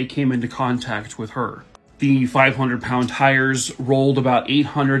 they came into contact with her. The 500-pound tires rolled about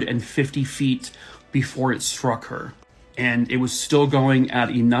 850 feet before it struck her. And it was still going at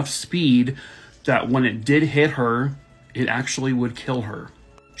enough speed that when it did hit her, it actually would kill her.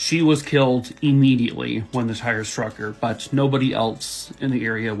 She was killed immediately when the tire struck her, but nobody else in the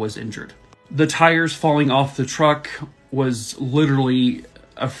area was injured. The tires falling off the truck was literally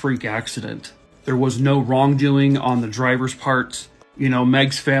a freak accident. There was no wrongdoing on the driver's part. You know,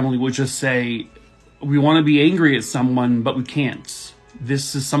 Meg's family would just say, we want to be angry at someone, but we can't.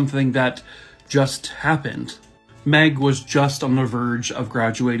 This is something that just happened. Meg was just on the verge of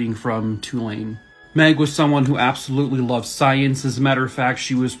graduating from Tulane. Meg was someone who absolutely loved science. As a matter of fact,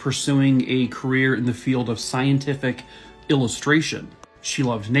 she was pursuing a career in the field of scientific illustration. She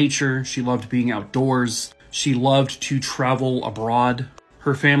loved nature, she loved being outdoors, she loved to travel abroad.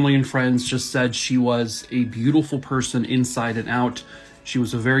 Her family and friends just said she was a beautiful person inside and out. She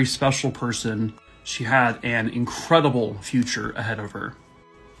was a very special person. She had an incredible future ahead of her.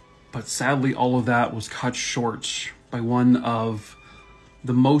 But sadly, all of that was cut short by one of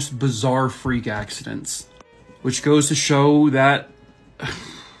the most bizarre freak accidents which goes to show that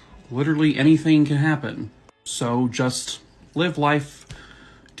literally anything can happen. So just live life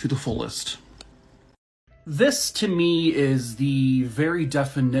to the fullest. This, to me, is the very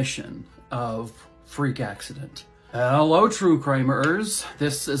definition of freak accident. Hello, true crimerers.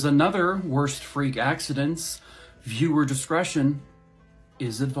 This is another worst freak accidents. Viewer discretion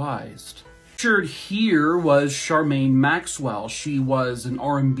is advised. Featured here was Charmaine Maxwell. She was an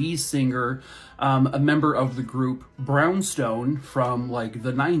R&B singer, a member of the group Brownstone from like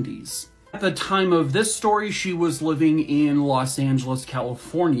the 90s. At the time of this story, she was living in Los Angeles,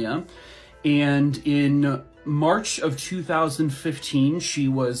 California, and in March of 2015, she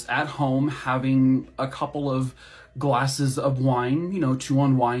was at home having a couple of glasses of wine, to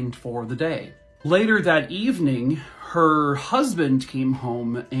unwind for the day. Later that evening, her husband came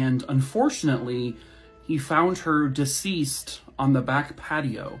home, and unfortunately, he found her deceased on the back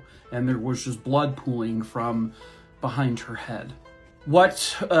patio, and there was just blood pooling from behind her head.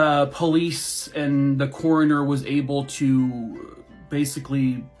 What police and the coroner was able to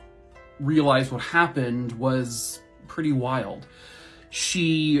basically realize what happened was pretty wild.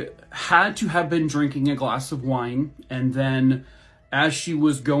 She had to have been drinking a glass of wine, and then as she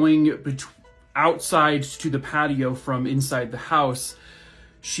was going outside to the patio from inside the house,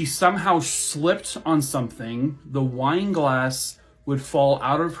 she somehow slipped on something. The wine glass would fall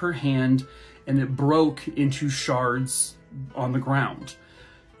out of her hand, and it broke into shards on the ground.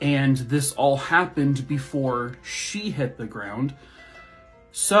 And this all happened before she hit the ground.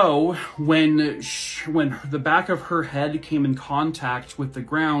 So when the back of her head came in contact with the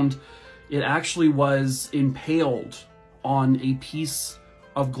ground, it actually was impaled on a piece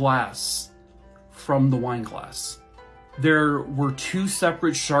of glass from the wine glass. There were 2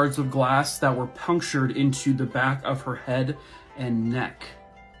 separate shards of glass that were punctured into the back of her head and neck.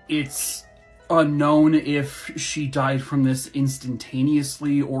 It's unknown if she died from this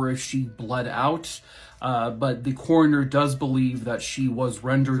instantaneously or if she bled out, but the coroner does believe that she was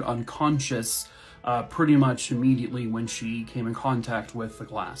rendered unconscious pretty much immediately when she came in contact with the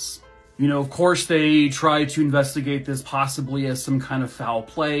glass. Of course, they tried to investigate this possibly as some kind of foul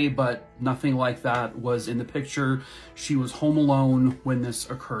play, but nothing like that was in the picture. She was home alone when this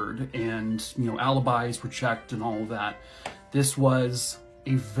occurred, and, alibis were checked and all of that. This was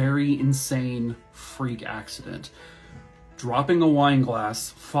a very insane freak accident. Dropping a wine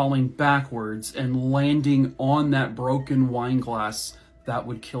glass, falling backwards, and landing on that broken wine glass, that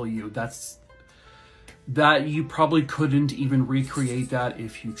would kill you. That you probably couldn't even recreate that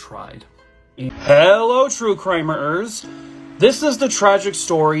if you tried. Hello, true crimerers. This is the tragic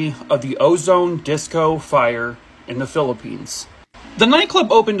story of the Ozone disco fire in the Philippines. The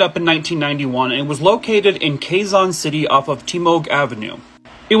nightclub opened up in 1991 and was located in Quezon City off of Timog Avenue.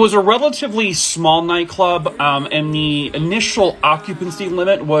 It was a relatively small nightclub, and the initial occupancy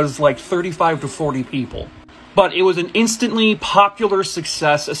limit was like 35 to 40 people. But it was an instantly popular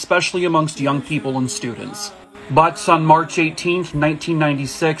success, especially amongst young people and students. But on March 18th,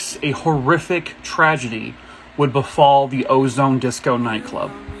 1996, a horrific tragedy would befall the Ozone Disco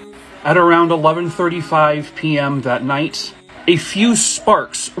nightclub. At around 11:35 p.m. that night, a few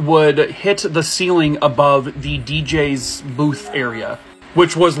sparks would hit the ceiling above the DJ's booth area,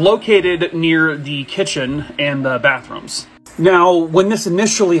 which was located near the kitchen and the bathrooms. Now, when this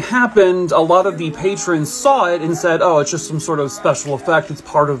initially happened, a lot of the patrons saw it and said, oh, it's just some sort of special effect. It's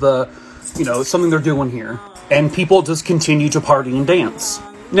part of the, something they're doing here. And people just continue to party and dance.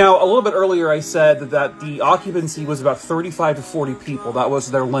 Now, a little bit earlier, I said that the occupancy was about 35 to 40 people. That was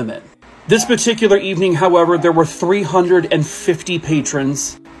their limit. This particular evening, however, there were 350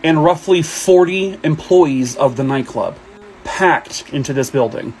 patrons and roughly 40 employees of the nightclub packed into this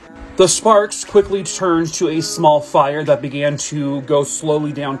building. The sparks quickly turned to a small fire that began to go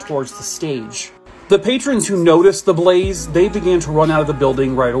slowly down towards the stage. The patrons who noticed the blaze, they began to run out of the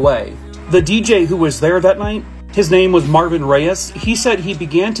building right away. The DJ who was there that night, his name was Marvin Reyes. He said he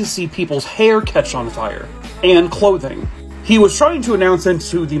began to see people's hair catch on fire and clothing. He was trying to announce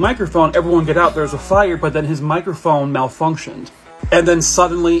into the microphone, everyone get out, there's a fire, but then his microphone malfunctioned. And then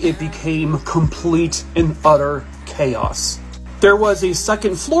suddenly it became complete and utter chaos. There was a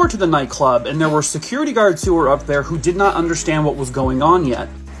second floor to the nightclub, and there were security guards who were up there who did not understand what was going on yet.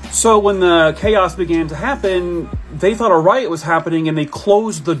 So when the chaos began to happen, they thought a riot was happening, and they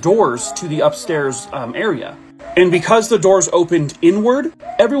closed the doors to the upstairs area. And because the doors opened inward,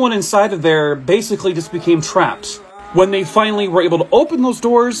 everyone inside of there basically just became trapped. When they finally were able to open those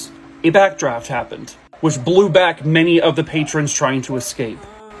doors, a backdraft happened, which blew back many of the patrons trying to escape.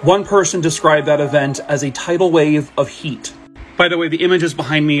 One person described that event as a tidal wave of heat. By the way, the images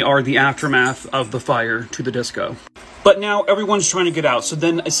behind me are the aftermath of the fire to the disco. But now everyone's trying to get out, so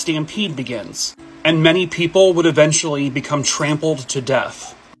then a stampede begins. And many people would eventually become trampled to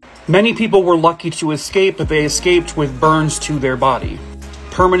death. Many people were lucky to escape, but they escaped with burns to their body.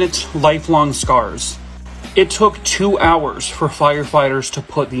 Permanent, lifelong scars. It took 2 hours for firefighters to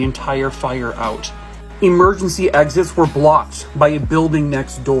put the entire fire out. Emergency exits were blocked by a building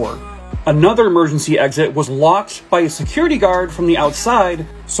next door. Another emergency exit was locked by a security guard from the outside,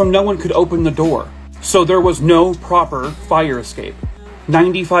 so no one could open the door. So there was no proper fire escape.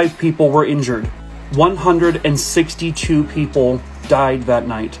 95 people were injured. 162 people died that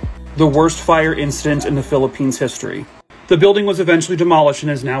night. The worst fire incident in the Philippines' history. The building was eventually demolished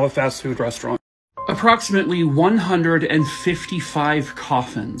and is now a fast food restaurant. Approximately 155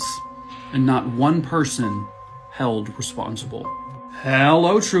 coffins, and not one person held responsible.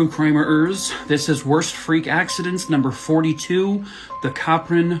 Hello, true crimerers. This is Worst Freak Accidents number 42, the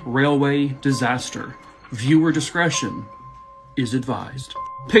Kaprun Railway Disaster. Viewer discretion is advised.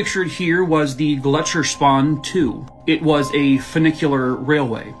 Pictured here was the Gletscherspahn 2. It was a funicular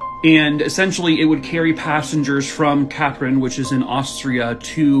railway, and essentially it would carry passengers from Kaprun, which is in Austria,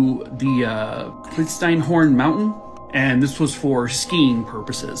 to the Klitsteinhorn Mountain, and this was for skiing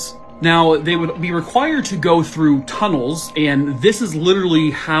purposes. Now, they would be required to go through tunnels, and this is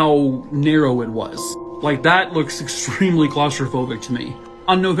literally how narrow it was. Like, that looks extremely claustrophobic to me.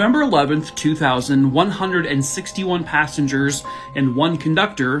 On November 11th, 2000, 161 passengers and 1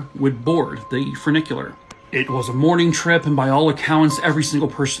 conductor would board the funicular. It was a morning trip, and by all accounts, every single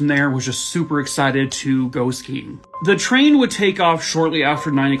person there was just super excited to go skiing. The train would take off shortly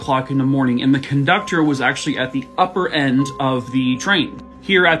after 9 o'clock in the morning, and the conductor was actually at the upper end of the train.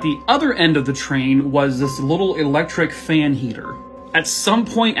 Here at the other end of the train was this little electric fan heater. At some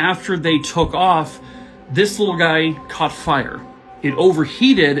point after they took off, this little guy caught fire. It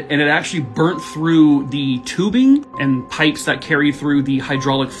overheated and it actually burnt through the tubing and pipes that carry through the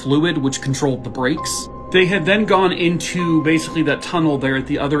hydraulic fluid, which controlled the brakes. They had then gone into basically that tunnel there at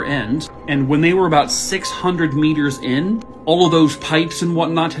the other end, and when they were about 600 meters in, all of those pipes and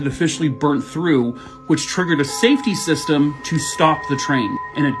whatnot had officially burnt through, which triggered a safety system to stop the train.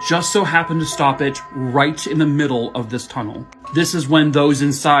 And it just so happened to stop it right in the middle of this tunnel. This is when those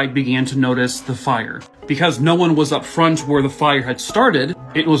inside began to notice the fire. Because no one was up front where the fire had started,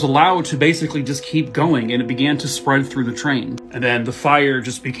 it was allowed to basically just keep going, and it began to spread through the train. And then the fire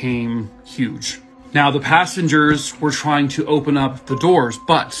just became huge. Now, the passengers were trying to open up the doors,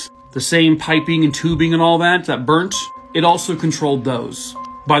 but the same piping and tubing and all that burnt, it also controlled those.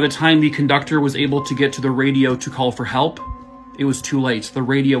 By the time the conductor was able to get to the radio to call for help, it was too late. The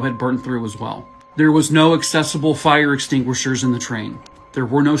radio had burnt through as well. There was no accessible fire extinguishers in the train. There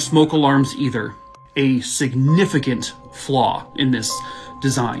were no smoke alarms either. A significant flaw in this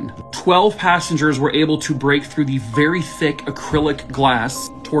design. 12 passengers were able to break through the very thick acrylic glass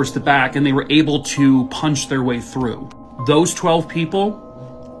towards the back, and they were able to punch their way through. Those 12 people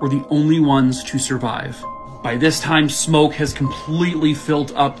were the only ones to survive. By this time, smoke has completely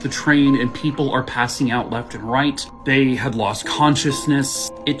filled up the train and people are passing out left and right. They had lost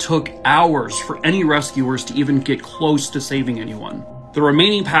consciousness. It took hours for any rescuers to even get close to saving anyone. The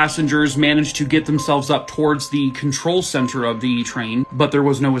remaining passengers managed to get themselves up towards the control center of the train, but there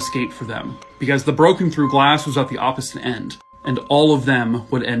was no escape for them, because the broken through glass was at the opposite end, and all of them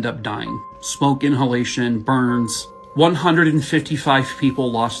would end up dying. Smoke inhalation, burns. 155 people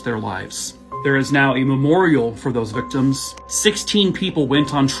lost their lives. There is now a memorial for those victims. 16 people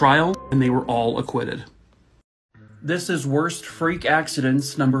went on trial, and they were all acquitted. This is Worst Freak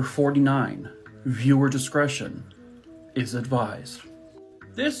Accidents number 49. Viewer discretion is advised.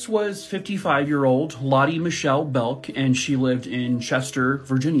 This was 55-year-old Lottie Michelle Belk, and she lived in Chester,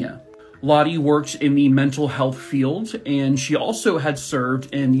 Virginia. Lottie worked in the mental health field, and she also had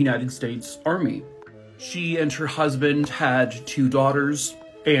served in the United States Army. She and her husband had 2 daughters,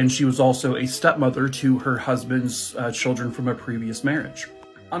 and she was also a stepmother to her husband's children from a previous marriage.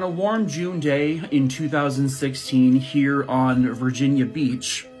 On a warm June day in 2016 here on Virginia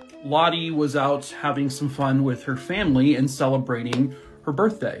Beach, Lottie was out having some fun with her family and celebrating her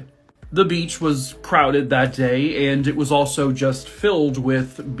birthday. The beach was crowded that day, and it was also just filled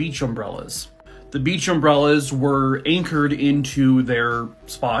with beach umbrellas. The beach umbrellas were anchored into their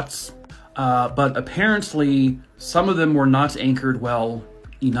spots, but apparently some of them were not anchored well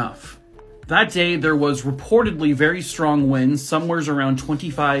enough. That day, there was reportedly very strong winds, somewhere around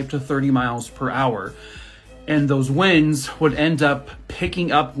 25 to 30 miles per hour, and those winds would end up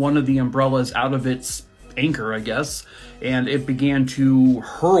picking up one of the umbrellas out of its anchor, I guess, and it began to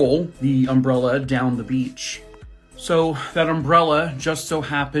hurl the umbrella down the beach. So that umbrella just so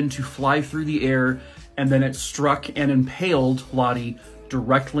happened to fly through the air, and then it struck and impaled Lottie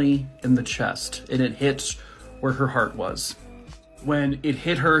directly in the chest, and it hit where her heart was. When it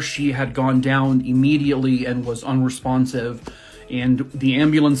hit her, she had gone down immediately and was unresponsive, and the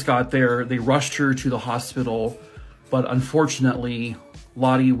ambulance got there. They rushed her to the hospital, but unfortunately,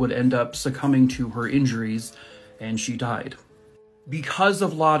 Lottie would end up succumbing to her injuries, and she died. Because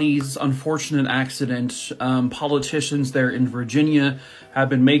of Lottie's unfortunate accident, politicians there in Virginia have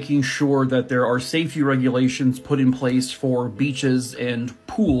been making sure that there are safety regulations put in place for beaches and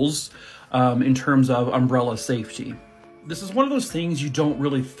pools in terms of umbrella safety. This is one of those things you don't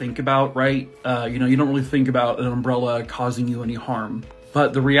really think about, right? You know, you don't really think about an umbrella causing you any harm.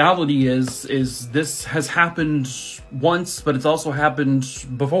 But the reality is this has happened once, but it's also happened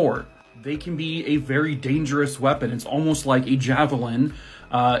before. They can be a very dangerous weapon. It's almost like a javelin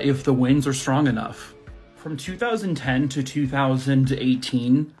if the winds are strong enough. From 2010 to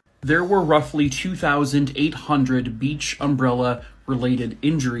 2018, there were roughly 2,800 beach umbrella related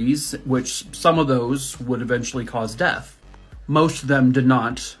injuries, which some of those would eventually cause death. Most of them did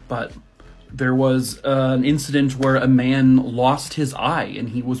not, but there was an incident where a man lost his eye and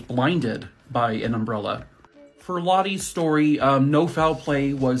he was blinded by an umbrella. For Lottie's story, no foul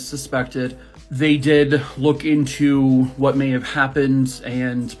play was suspected. They did look into what may have happened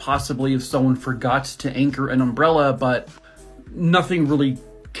and possibly if someone forgot to anchor an umbrella, but nothing really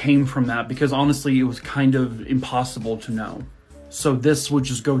came from that because honestly, it was kind of impossible to know. So this would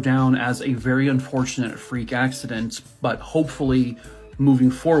just go down as a very unfortunate freak accident, but hopefully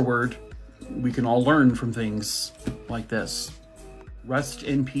moving forward, we can all learn from things like this. Rest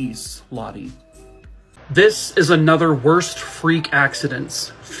in peace, Lottie. This is another worst freak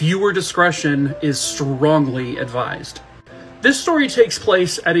accidents. Viewer discretion is strongly advised. This story takes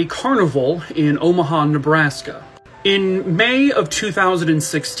place at a carnival in Omaha, Nebraska. In May of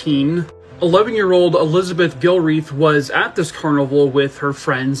 2016, 11-year-old Elizabeth Gilreath was at this carnival with her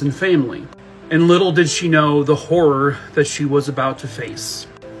friends and family. And little did she know the horror that she was about to face.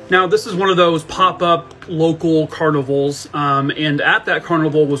 Now, this is one of those pop-up local carnivals, and at that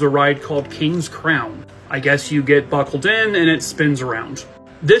carnival was a ride called King's Crown. I guess you get buckled in and it spins around.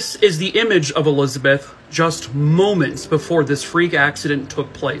 This is the image of Elizabeth just moments before this freak accident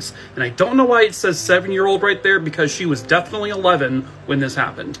took place. And I don't know why it says 7-year-old right there because she was definitely 11 when this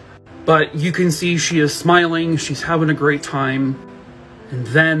happened. But you can see she is smiling, she's having a great time. And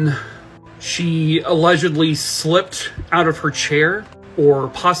then she allegedly slipped out of her chair or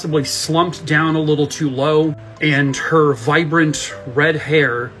possibly slumped down a little too low, and her vibrant red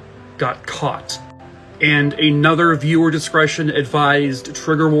hair got caught. And another viewer discretion advised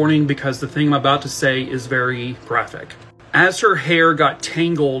trigger warning because the thing I'm about to say is very graphic. As her hair got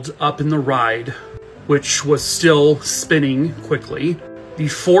tangled up in the ride, which was still spinning quickly, the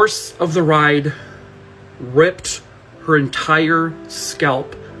force of the ride ripped her entire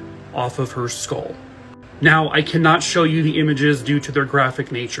scalp off of her skull. Now, I cannot show you the images due to their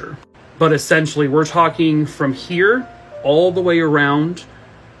graphic nature, but essentially we're talking from here all the way around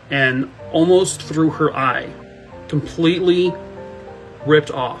and almost through her eye, completely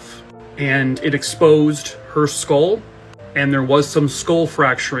ripped off. And it exposed her skull, and there was some skull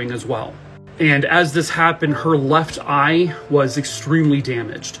fracturing as well. And as this happened, her left eye was extremely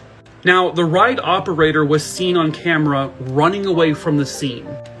damaged. Now, the ride operator was seen on camera running away from the scene.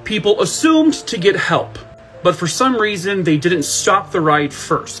 People assumed to get help, but for some reason, they didn't stop the ride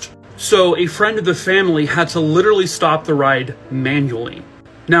first. So a friend of the family had to literally stop the ride manually.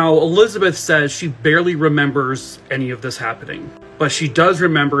 Now, Elizabeth says she barely remembers any of this happening, but she does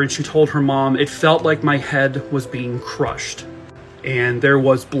remember, and she told her mom, it felt like my head was being crushed, and there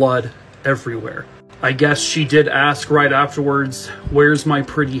was blood everywhere. I guess she did ask right afterwards, where's my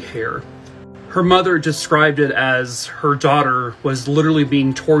pretty hair? Her mother described it as her daughter was literally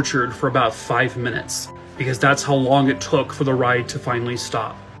being tortured for about 5 minutes, because that's how long it took for the ride to finally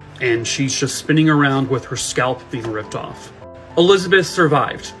stop. And she's just spinning around with her scalp being ripped off. Elizabeth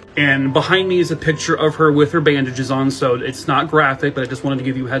survived, and behind me is a picture of her with her bandages on, so it's not graphic, but I just wanted to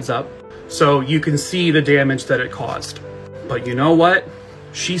give you a heads up. So you can see the damage that it caused. But you know what?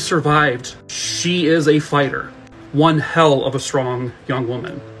 She survived. She is a fighter. One hell of a strong young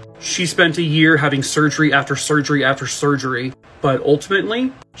woman. She spent a year having surgery after surgery after surgery, but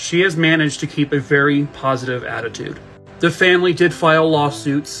ultimately, she has managed to keep a very positive attitude. The family did file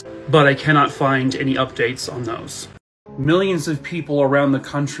lawsuits, but I cannot find any updates on those. Millions of people around the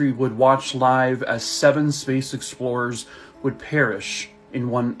country would watch live as 7 space explorers would perish in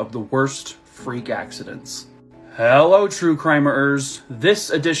one of the worst freak accidents. Hello, true crimeers.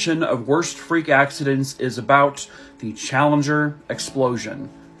 This edition of Worst Freak Accidents is about the Challenger explosion.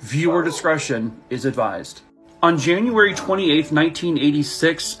 Viewer discretion is advised. On January 28,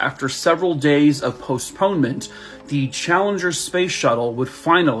 1986, after several days of postponement, the Challenger space shuttle would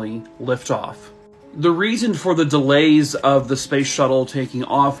finally lift off. The reason for the delays of the space shuttle taking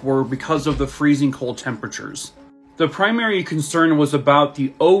off were because of the freezing cold temperatures. The primary concern was about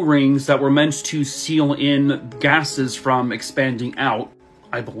the O-rings that were meant to seal in gases from expanding out,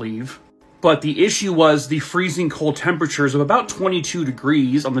 I believe. But the issue was the freezing cold temperatures of about 22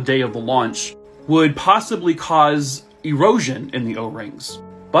 degrees on the day of the launch would possibly cause erosion in the O-rings.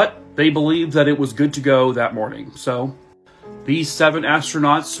 But they believed that it was good to go that morning, so these 7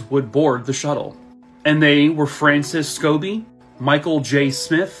 astronauts would board the shuttle. And they were Francis Scobie, Michael J.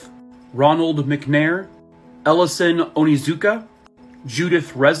 Smith, Ronald McNair, Ellison Onizuka,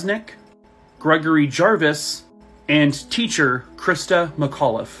 Judith Resnick, Gregory Jarvis, and teacher Krista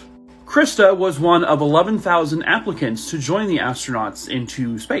McAuliffe. Krista was one of 11,000 applicants to join the astronauts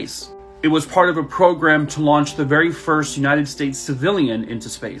into space. It was part of a program to launch the very first United States civilian into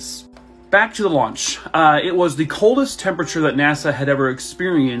space. Back to the launch. It was the coldest temperature that NASA had ever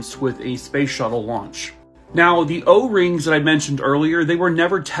experienced with a space shuttle launch. Now, the O-rings that I mentioned earlier, they were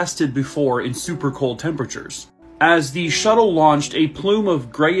never tested before in super cold temperatures. As the shuttle launched, a plume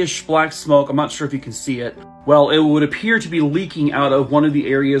of grayish-black smoke, I'm not sure if you can see it, well, it would appear to be leaking out of one of the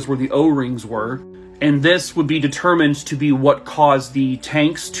areas where the O-rings were, and this would be determined to be what caused the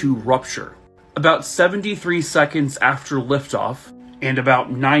tanks to rupture. About 73 seconds after liftoff, and about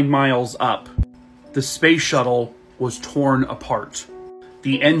 9 miles up, the space shuttle was torn apart.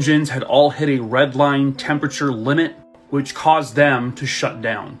 The engines had all hit a redline temperature limit, which caused them to shut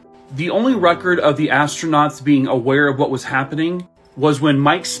down. The only record of the astronauts being aware of what was happening was when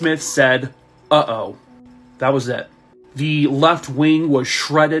Mike Smith said, "Uh-oh." That was it. The left wing was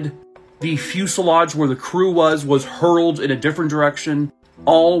shredded. The fuselage where the crew was hurled in a different direction,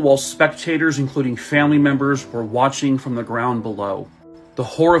 all while spectators, including family members, were watching from the ground below. The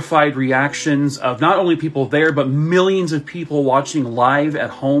horrified reactions of not only people there, but millions of people watching live at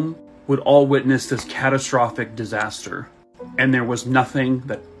home would all witness this catastrophic disaster. And there was nothing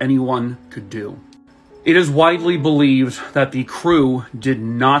that anyone could do. It is widely believed that the crew did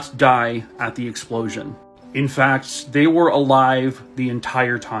not die at the explosion. In fact, they were alive the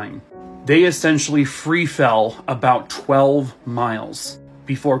entire time. They essentially free fell about 12 miles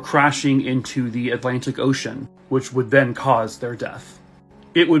before crashing into the Atlantic Ocean, which would then cause their death.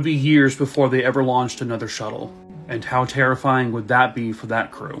 It would be years before they ever launched another shuttle. And how terrifying would that be for that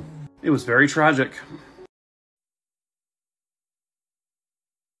crew? It was very tragic.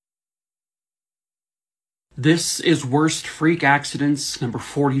 This is Worst Freak Accidents number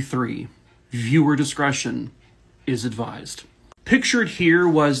 43. Viewer discretion is advised. Pictured here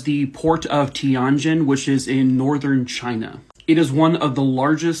was the port of Tianjin, which is in northern China. It is one of the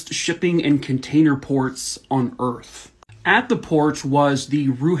largest shipping and container ports on Earth. At the port was the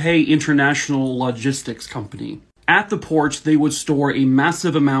Ruhe International Logistics Company. At the port, they would store a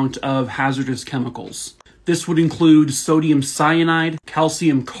massive amount of hazardous chemicals. This would include sodium cyanide,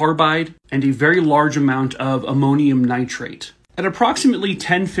 calcium carbide, and a very large amount of ammonium nitrate. At approximately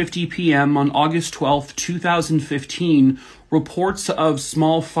 10:50 p.m. on August 12, 2015, reports of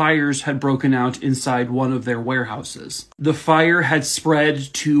small fires had broken out inside one of their warehouses. The fire had spread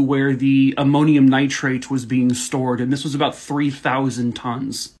to where the ammonium nitrate was being stored, and this was about 3,000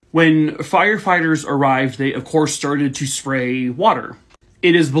 tons. When firefighters arrived, they of course started to spray water.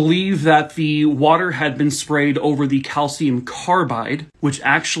 It is believed that the water had been sprayed over the calcium carbide, which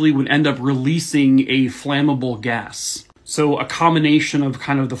actually would end up releasing a flammable gas. So a combination of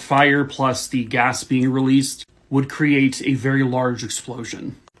kind of the fire plus the gas being released would create a very large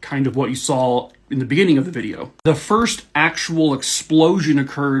explosion. Kind of what you saw in the beginning of the video. The first actual explosion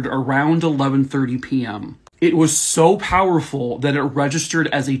occurred around 11:30 p.m. It was so powerful that it registered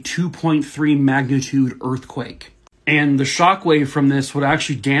as a 2.3 magnitude earthquake. And the shockwave from this would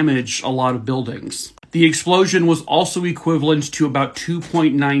actually damage a lot of buildings. The explosion was also equivalent to about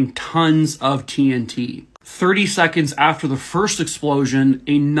 2.9 tons of TNT. 30 seconds after the first explosion,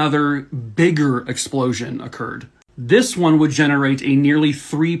 another bigger explosion occurred. This one would generate a nearly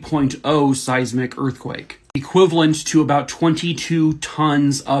 3.0 seismic earthquake, equivalent to about 22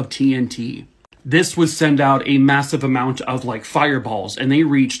 tons of TNT. This would send out a massive amount of fireballs, and they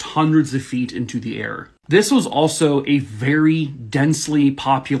reached hundreds of feet into the air. This was also a very densely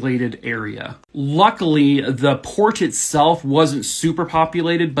populated area. Luckily, the port itself wasn't super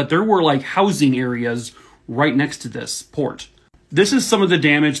populated, but there were housing areas right next to this port. This is some of the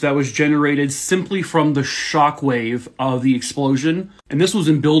damage that was generated simply from the shockwave of the explosion. And this was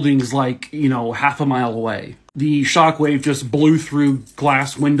in buildings like, half a mile away. The shockwave just blew through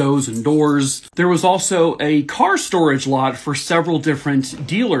glass windows and doors. There was also a car storage lot for several different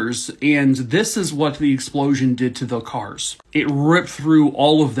dealers, and this is what the explosion did to the cars. It ripped through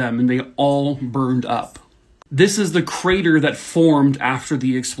all of them, and they all burned up. This is the crater that formed after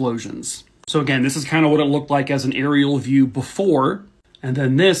the explosions. So again, this is kind of what it looked like as an aerial view before, and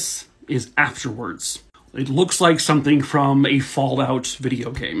then this is afterwards. It looks like something from a Fallout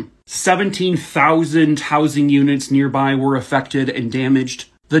video game. 17,000 housing units nearby were affected and damaged.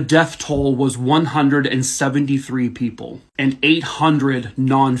 The death toll was 173 people and 800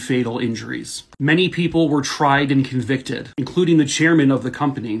 non-fatal injuries. Many people were tried and convicted, including the chairman of the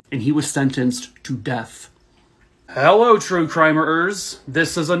company, and he was sentenced to death. Hello, true crimerers.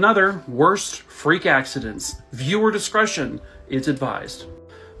 This is another worst freak accidents. Viewer discretion is advised.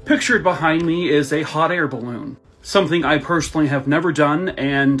 Pictured behind me is a hot air balloon. Something I personally have never done,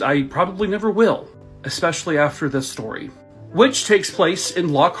 and I probably never will, especially after this story, which takes place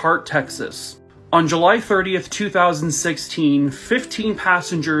in Lockhart, Texas. On July 30th, 2016, 15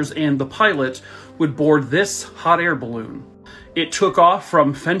 passengers and the pilot would board this hot air balloon. It took off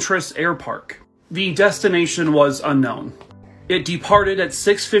from Fentress Air Park. The destination was unknown. It departed at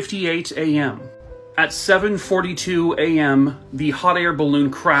 6:58 a.m. At 7:42 a.m., the hot air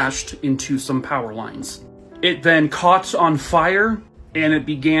balloon crashed into some power lines. It then caught on fire, and it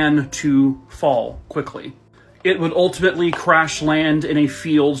began to fall quickly. It would ultimately crash land in a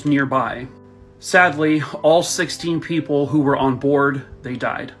field nearby. Sadly, all 16 people who were on board, they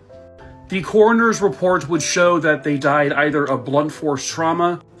died. The coroner's report would show that they died either of blunt force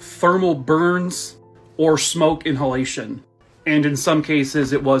trauma, thermal burns, or smoke inhalation. And in some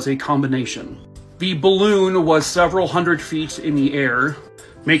cases, it was a combination. The balloon was several hundred feet in the air,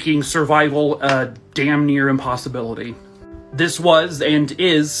 making survival a damn near impossibility. This was and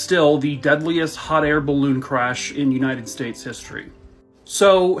is still the deadliest hot air balloon crash in United States history.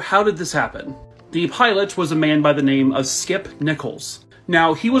 So, how did this happen? The pilot was a man by the name of Skip Nichols.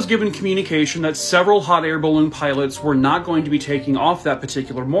 Now, he was given communication that several hot air balloon pilots were not going to be taking off that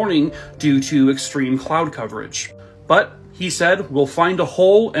particular morning due to extreme cloud coverage. But he said, "We'll find a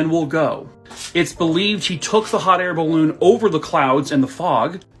hole and we'll go." It's believed he took the hot air balloon over the clouds and the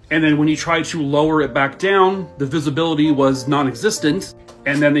fog, and then when he tried to lower it back down, the visibility was non-existent,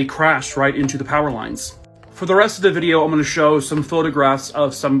 and then they crashed right into the power lines. For the rest of the video, I'm going to show some photographs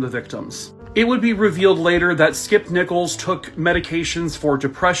of some of the victims. It would be revealed later that Skip Nichols took medications for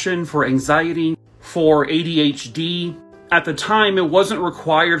depression, for anxiety, for ADHD. At the time, it wasn't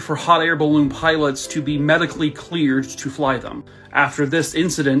required for hot air balloon pilots to be medically cleared to fly them. After this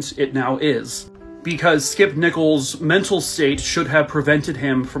incident, it now is, because Skip Nichols' mental state should have prevented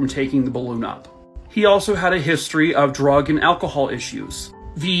him from taking the balloon up. He also had a history of drug and alcohol issues.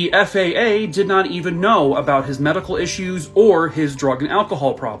 The FAA did not even know about his medical issues or his drug and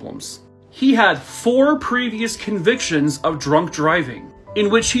alcohol problems. He had 4 previous convictions of drunk driving, in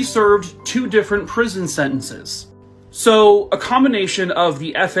which he served 2 different prison sentences. So, a combination of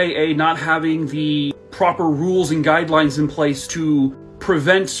the FAA not having the proper rules and guidelines in place to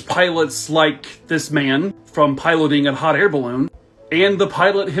prevent pilots like this man from piloting a hot air balloon, and the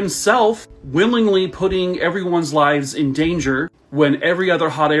pilot himself willingly putting everyone's lives in danger when every other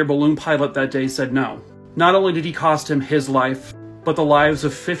hot air balloon pilot that day said no. Not only did he cost him his life, but the lives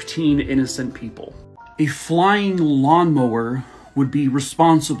of 15 innocent people. A flying lawnmower would be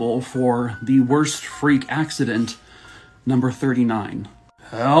responsible for the worst freak accident, number 39.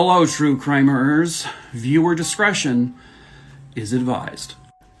 Hello, true crimerers. Viewer discretion is advised.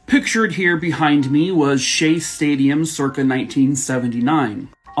 Pictured here behind me was Shea Stadium circa 1979.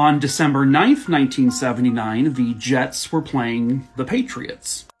 On December 9th, 1979, the Jets were playing the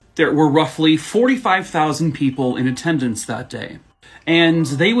Patriots. There were roughly 45,000 people in attendance that day, and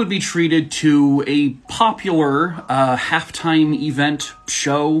they would be treated to a popular halftime event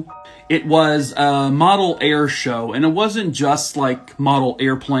show. It was a model air show, and it wasn't just like model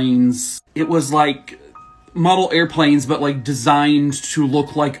airplanes. It was like model airplanes, but like designed to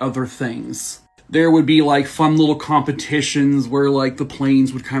look like other things. There would be like fun little competitions where like the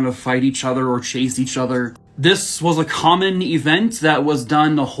planes would kind of fight each other or chase each other. This was a common event that was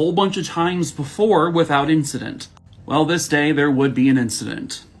done a whole bunch of times before without incident. Well, this day there would be an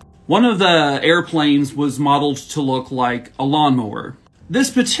incident. One of the airplanes was modeled to look like a lawnmower. This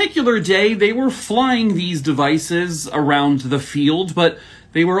particular day, they were flying these devices around the field, but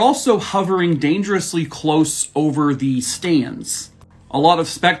they were also hovering dangerously close over the stands. A lot of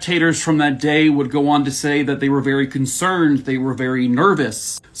spectators from that day would go on to say that they were very concerned, they were very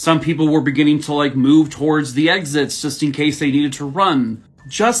nervous. Some people were beginning to move towards the exits just in case they needed to run.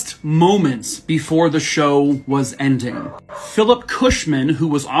 Just moments before the show was ending. Philip Cushman, who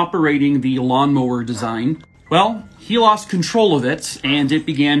was operating the Lawnmower design, well, he lost control of it and it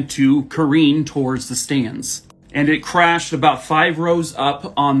began to careen towards the stands. And it crashed about 5 rows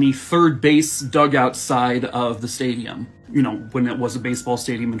up on the third base dugout side of the stadium. You know, when it was a baseball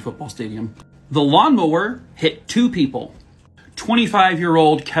stadium and football stadium. The Lawnmower hit 2 people.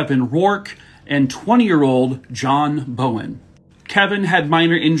 25-year-old Kevin Rourke and 20-year-old John Bowen. Kevin had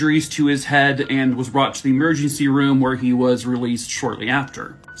minor injuries to his head and was brought to the emergency room where he was released shortly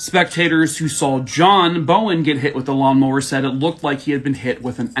after. Spectators who saw John Bowen get hit with the lawnmower said it looked like he had been hit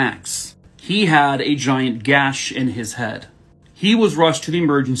with an axe. He had a giant gash in his head. He was rushed to the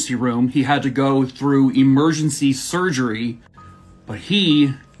emergency room. He had to go through emergency surgery, but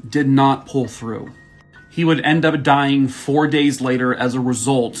he did not pull through. He would end up dying 4 days later as a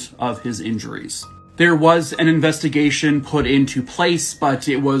result of his injuries. There was an investigation put into place, but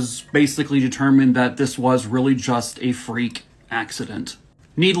it was basically determined that this was really just a freak accident.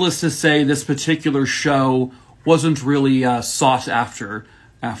 Needless to say, this particular show wasn't really sought after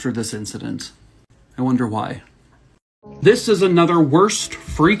this incident. I wonder why. This is another worst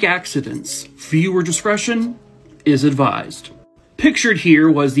freak accidents. Viewer discretion is advised. Pictured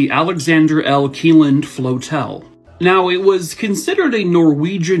here was the Alexander L. Kielland Flotel. Now, it was considered a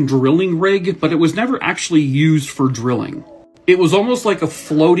Norwegian drilling rig, but it was never actually used for drilling. It was almost like a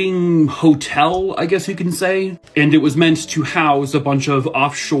floating hotel, I guess you can say, and it was meant to house a bunch of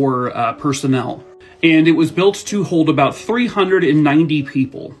offshore personnel. And it was built to hold about 390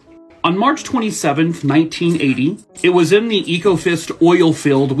 people. On March 27th, 1980, it was in the Ekofisk oil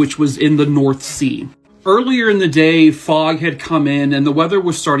field, which was in the North Sea. Earlier in the day, fog had come in and the weather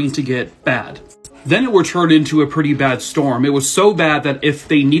was starting to get bad. Then it would turn into a pretty bad storm. It was so bad that if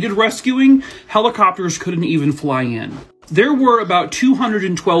they needed rescuing, helicopters couldn't even fly in. There were about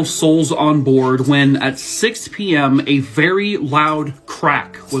 212 souls on board when, at 6 p.m., a very loud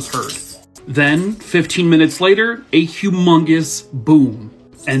crack was heard. Then, 15 minutes later, a humongous boom.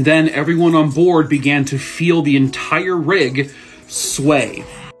 And then everyone on board began to feel the entire rig sway.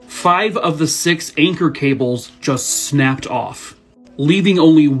 5 of the 6 anchor cables just snapped off, leaving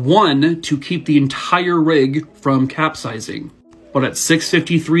only 1 to keep the entire rig from capsizing. But at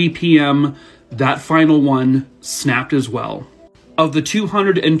 6:53 p.m., that final one snapped as well. Of the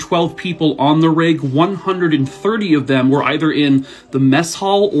 212 people on the rig, 130 of them were either in the mess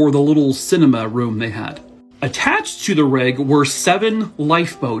hall or the little cinema room they had. Attached to the rig were 7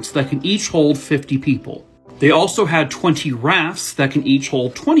 lifeboats that can each hold 50 people. They also had 20 rafts that can each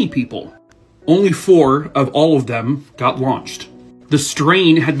hold 20 people. Only 4 of all of them got launched. The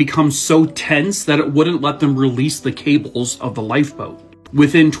strain had become so tense that it wouldn't let them release the cables of the lifeboat.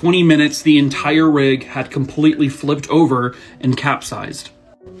 Within 20 minutes, the entire rig had completely flipped over and capsized.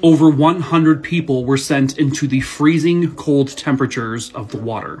 Over 100 people were sent into the freezing cold temperatures of the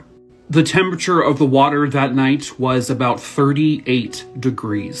water. The temperature of the water that night was about 38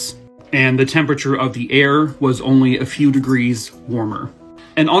 degrees, and the temperature of the air was only a few degrees warmer.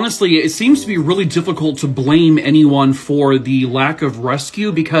 And honestly, it seems to be really difficult to blame anyone for the lack of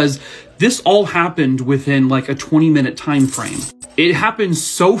rescue because this all happened within like a 20-minute time frame. It happened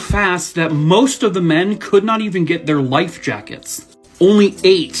so fast that most of the men could not even get their life jackets. Only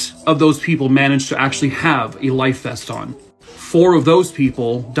 8 of those people managed to actually have a life vest on. 4 of those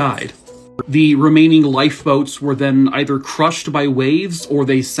people died. The remaining lifeboats were then either crushed by waves or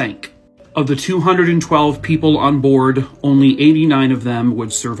they sank. Of the 212 people on board, only 89 of them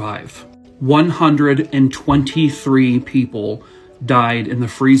would survive. 123 people died in the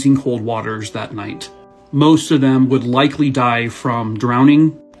freezing cold waters that night. Most of them would likely die from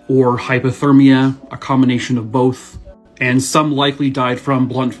drowning or hypothermia, a combination of both, and some likely died from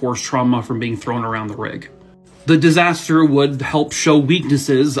blunt force trauma from being thrown around the rig. The disaster would help show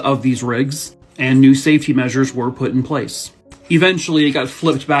weaknesses of these rigs, and new safety measures were put in place. Eventually, it got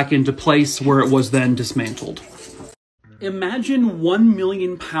flipped back into place where it was then dismantled. Imagine 1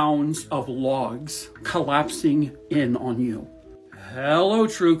 million pounds of logs collapsing in on you. Hello,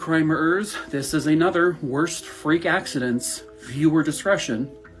 true crimerers. This is another worst freak accidents. Viewer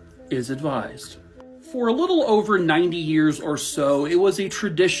discretion is advised. For a little over 90 years or so, it was a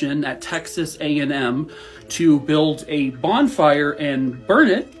tradition at Texas A&M to build a bonfire and burn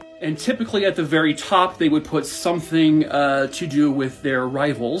it. And typically at the very top, they would put something to do with their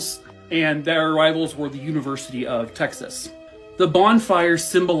rivals. And their rivals were the University of Texas. The bonfire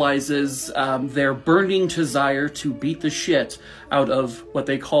symbolizes their burning desire to beat the shit out of what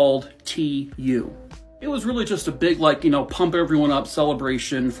they called TU. It was really just a big, like, pump everyone up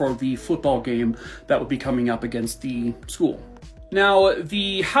celebration for the football game that would be coming up against the school. Now,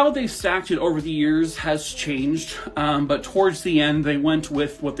 how they stacked it over the years has changed, but towards the end, they went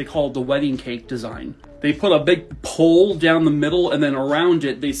with what they called the wedding cake design. They put a big pole down the middle, and then around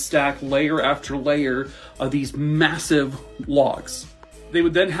it, they stack layer after layer of these massive logs. They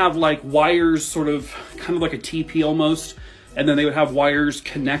would then have like wires, kind of like a teepee almost, and then they would have wires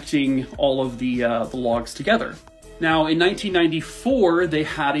connecting all of the logs together. Now, in 1994, they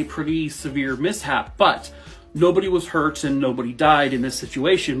had a pretty severe mishap, but nobody was hurt and nobody died in this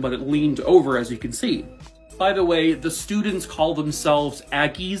situation, but it leaned over, as you can see. By the way, the students call themselves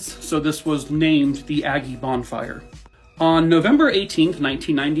Aggies, so this was named the Aggie Bonfire. On November 18th,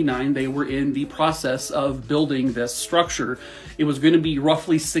 1999, they were in the process of building this structure. It was going to be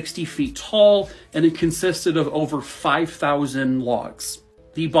roughly 60 feet tall, and it consisted of over 5,000 logs.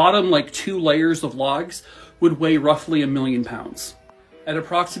 The bottom, 2 layers of logs, would weigh roughly 1 million pounds. At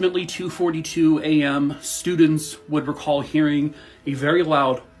approximately 2:42 a.m., students would recall hearing a very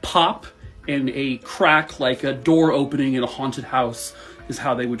loud pop and a crack like a door opening in a haunted house, is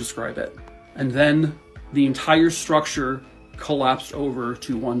how they would describe it. And then the entire structure collapsed over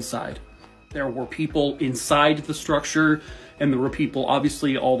to one side. There were people inside the structure, and there were people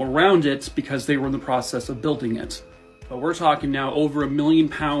obviously all around it because they were in the process of building it. But we're talking now over 1 million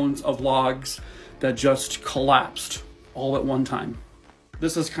pounds of logs that just collapsed all at one time.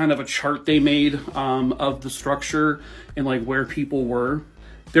 This is kind of a chart they made of the structure and where people were.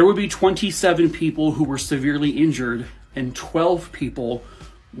 There would be 27 people who were severely injured, and 12 people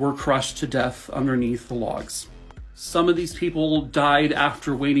were crushed to death underneath the logs. Some of these people died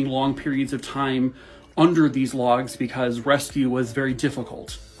after waiting long periods of time under these logs because rescue was very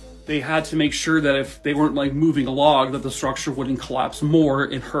difficult. They had to make sure that if they weren't moving a log, that the structure wouldn't collapse more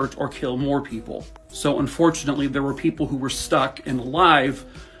and hurt or kill more people. So unfortunately, there were people who were stuck and alive,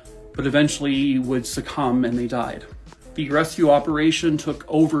 but eventually would succumb and they died. The rescue operation took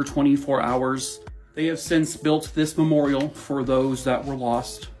over 24 hours. They have since built this memorial for those that were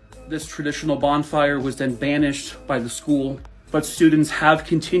lost. This traditional bonfire was then banished by the school, but students have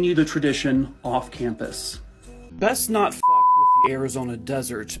continued the tradition off campus. Best not fuck with the Arizona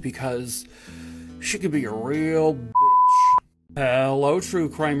desert because she could be a real bitch. Hello, true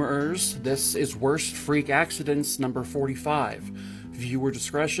crimerers. This is Worst Freak Accidents number 45. Viewer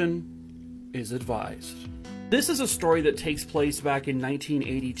discretion is advised. This is a story that takes place back in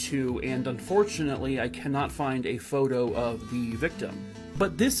 1982, and unfortunately I cannot find a photo of the victim.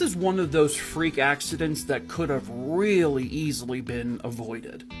 But this is one of those freak accidents that could have really easily been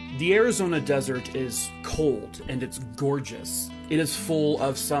avoided. The Arizona desert is cold and it's gorgeous. It is full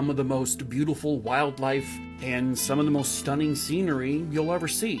of some of the most beautiful wildlife and some of the most stunning scenery you'll ever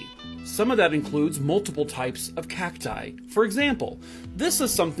see. Some of that includes multiple types of cacti. For example, this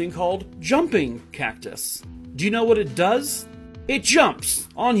is something called jumping cactus. Do you know what it does? It jumps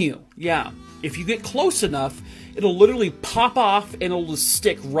on you. Yeah. If you get close enough, it'll literally pop off and it'll just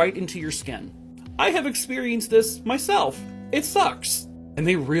stick right into your skin. I have experienced this myself. It sucks. And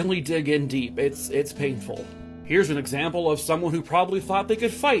they really dig in deep. It's painful. Here's an example of someone who probably thought they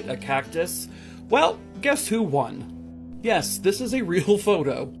could fight a cactus. Well, guess who won? Yes, this is a real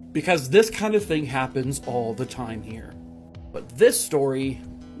photo, because this kind of thing happens all the time here. But this story,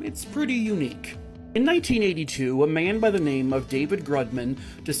 it's pretty unique. In 1982, a man by the name of David Grudman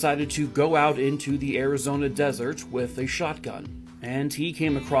decided to go out into the Arizona desert with a shotgun, and he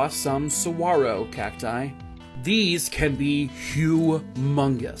came across some saguaro cacti. These can be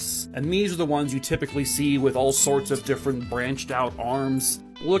humongous, and these are the ones you typically see with all sorts of different branched out arms.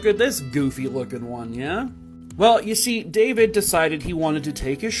 Look at this goofy looking one, yeah? Well, you see, David decided he wanted to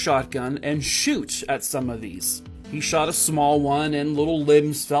take his shotgun and shoot at some of these. He shot a small one and little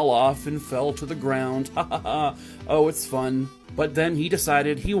limbs fell off and fell to the ground. Ha ha ha. Oh, it's fun. But then he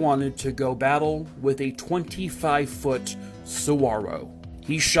decided he wanted to go battle with a 25-foot saguaro.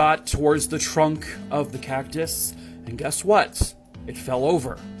 He shot towards the trunk of the cactus, and guess what? It fell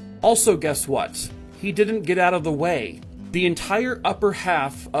over. Also, guess what? He didn't get out of the way. The entire upper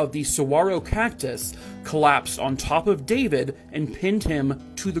half of the saguaro cactus collapsed on top of David and pinned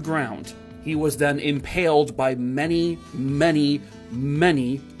him to the ground. He was then impaled by many, many,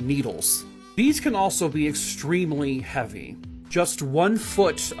 many needles. These can also be extremely heavy. Just 1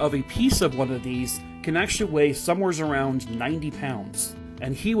 foot of a piece of one of these can actually weigh somewhere around 90 pounds.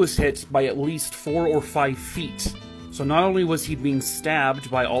 And he was hit by at least 4 or 5 feet. So not only was he being stabbed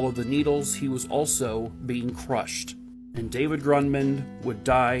by all of the needles, he was also being crushed. and David Grunman would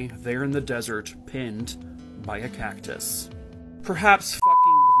die there in the desert, pinned by a cactus. Perhaps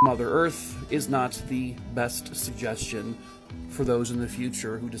fucking Mother Earth is not the best suggestion for those in the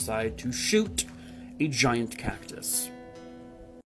future who decide to shoot a giant cactus.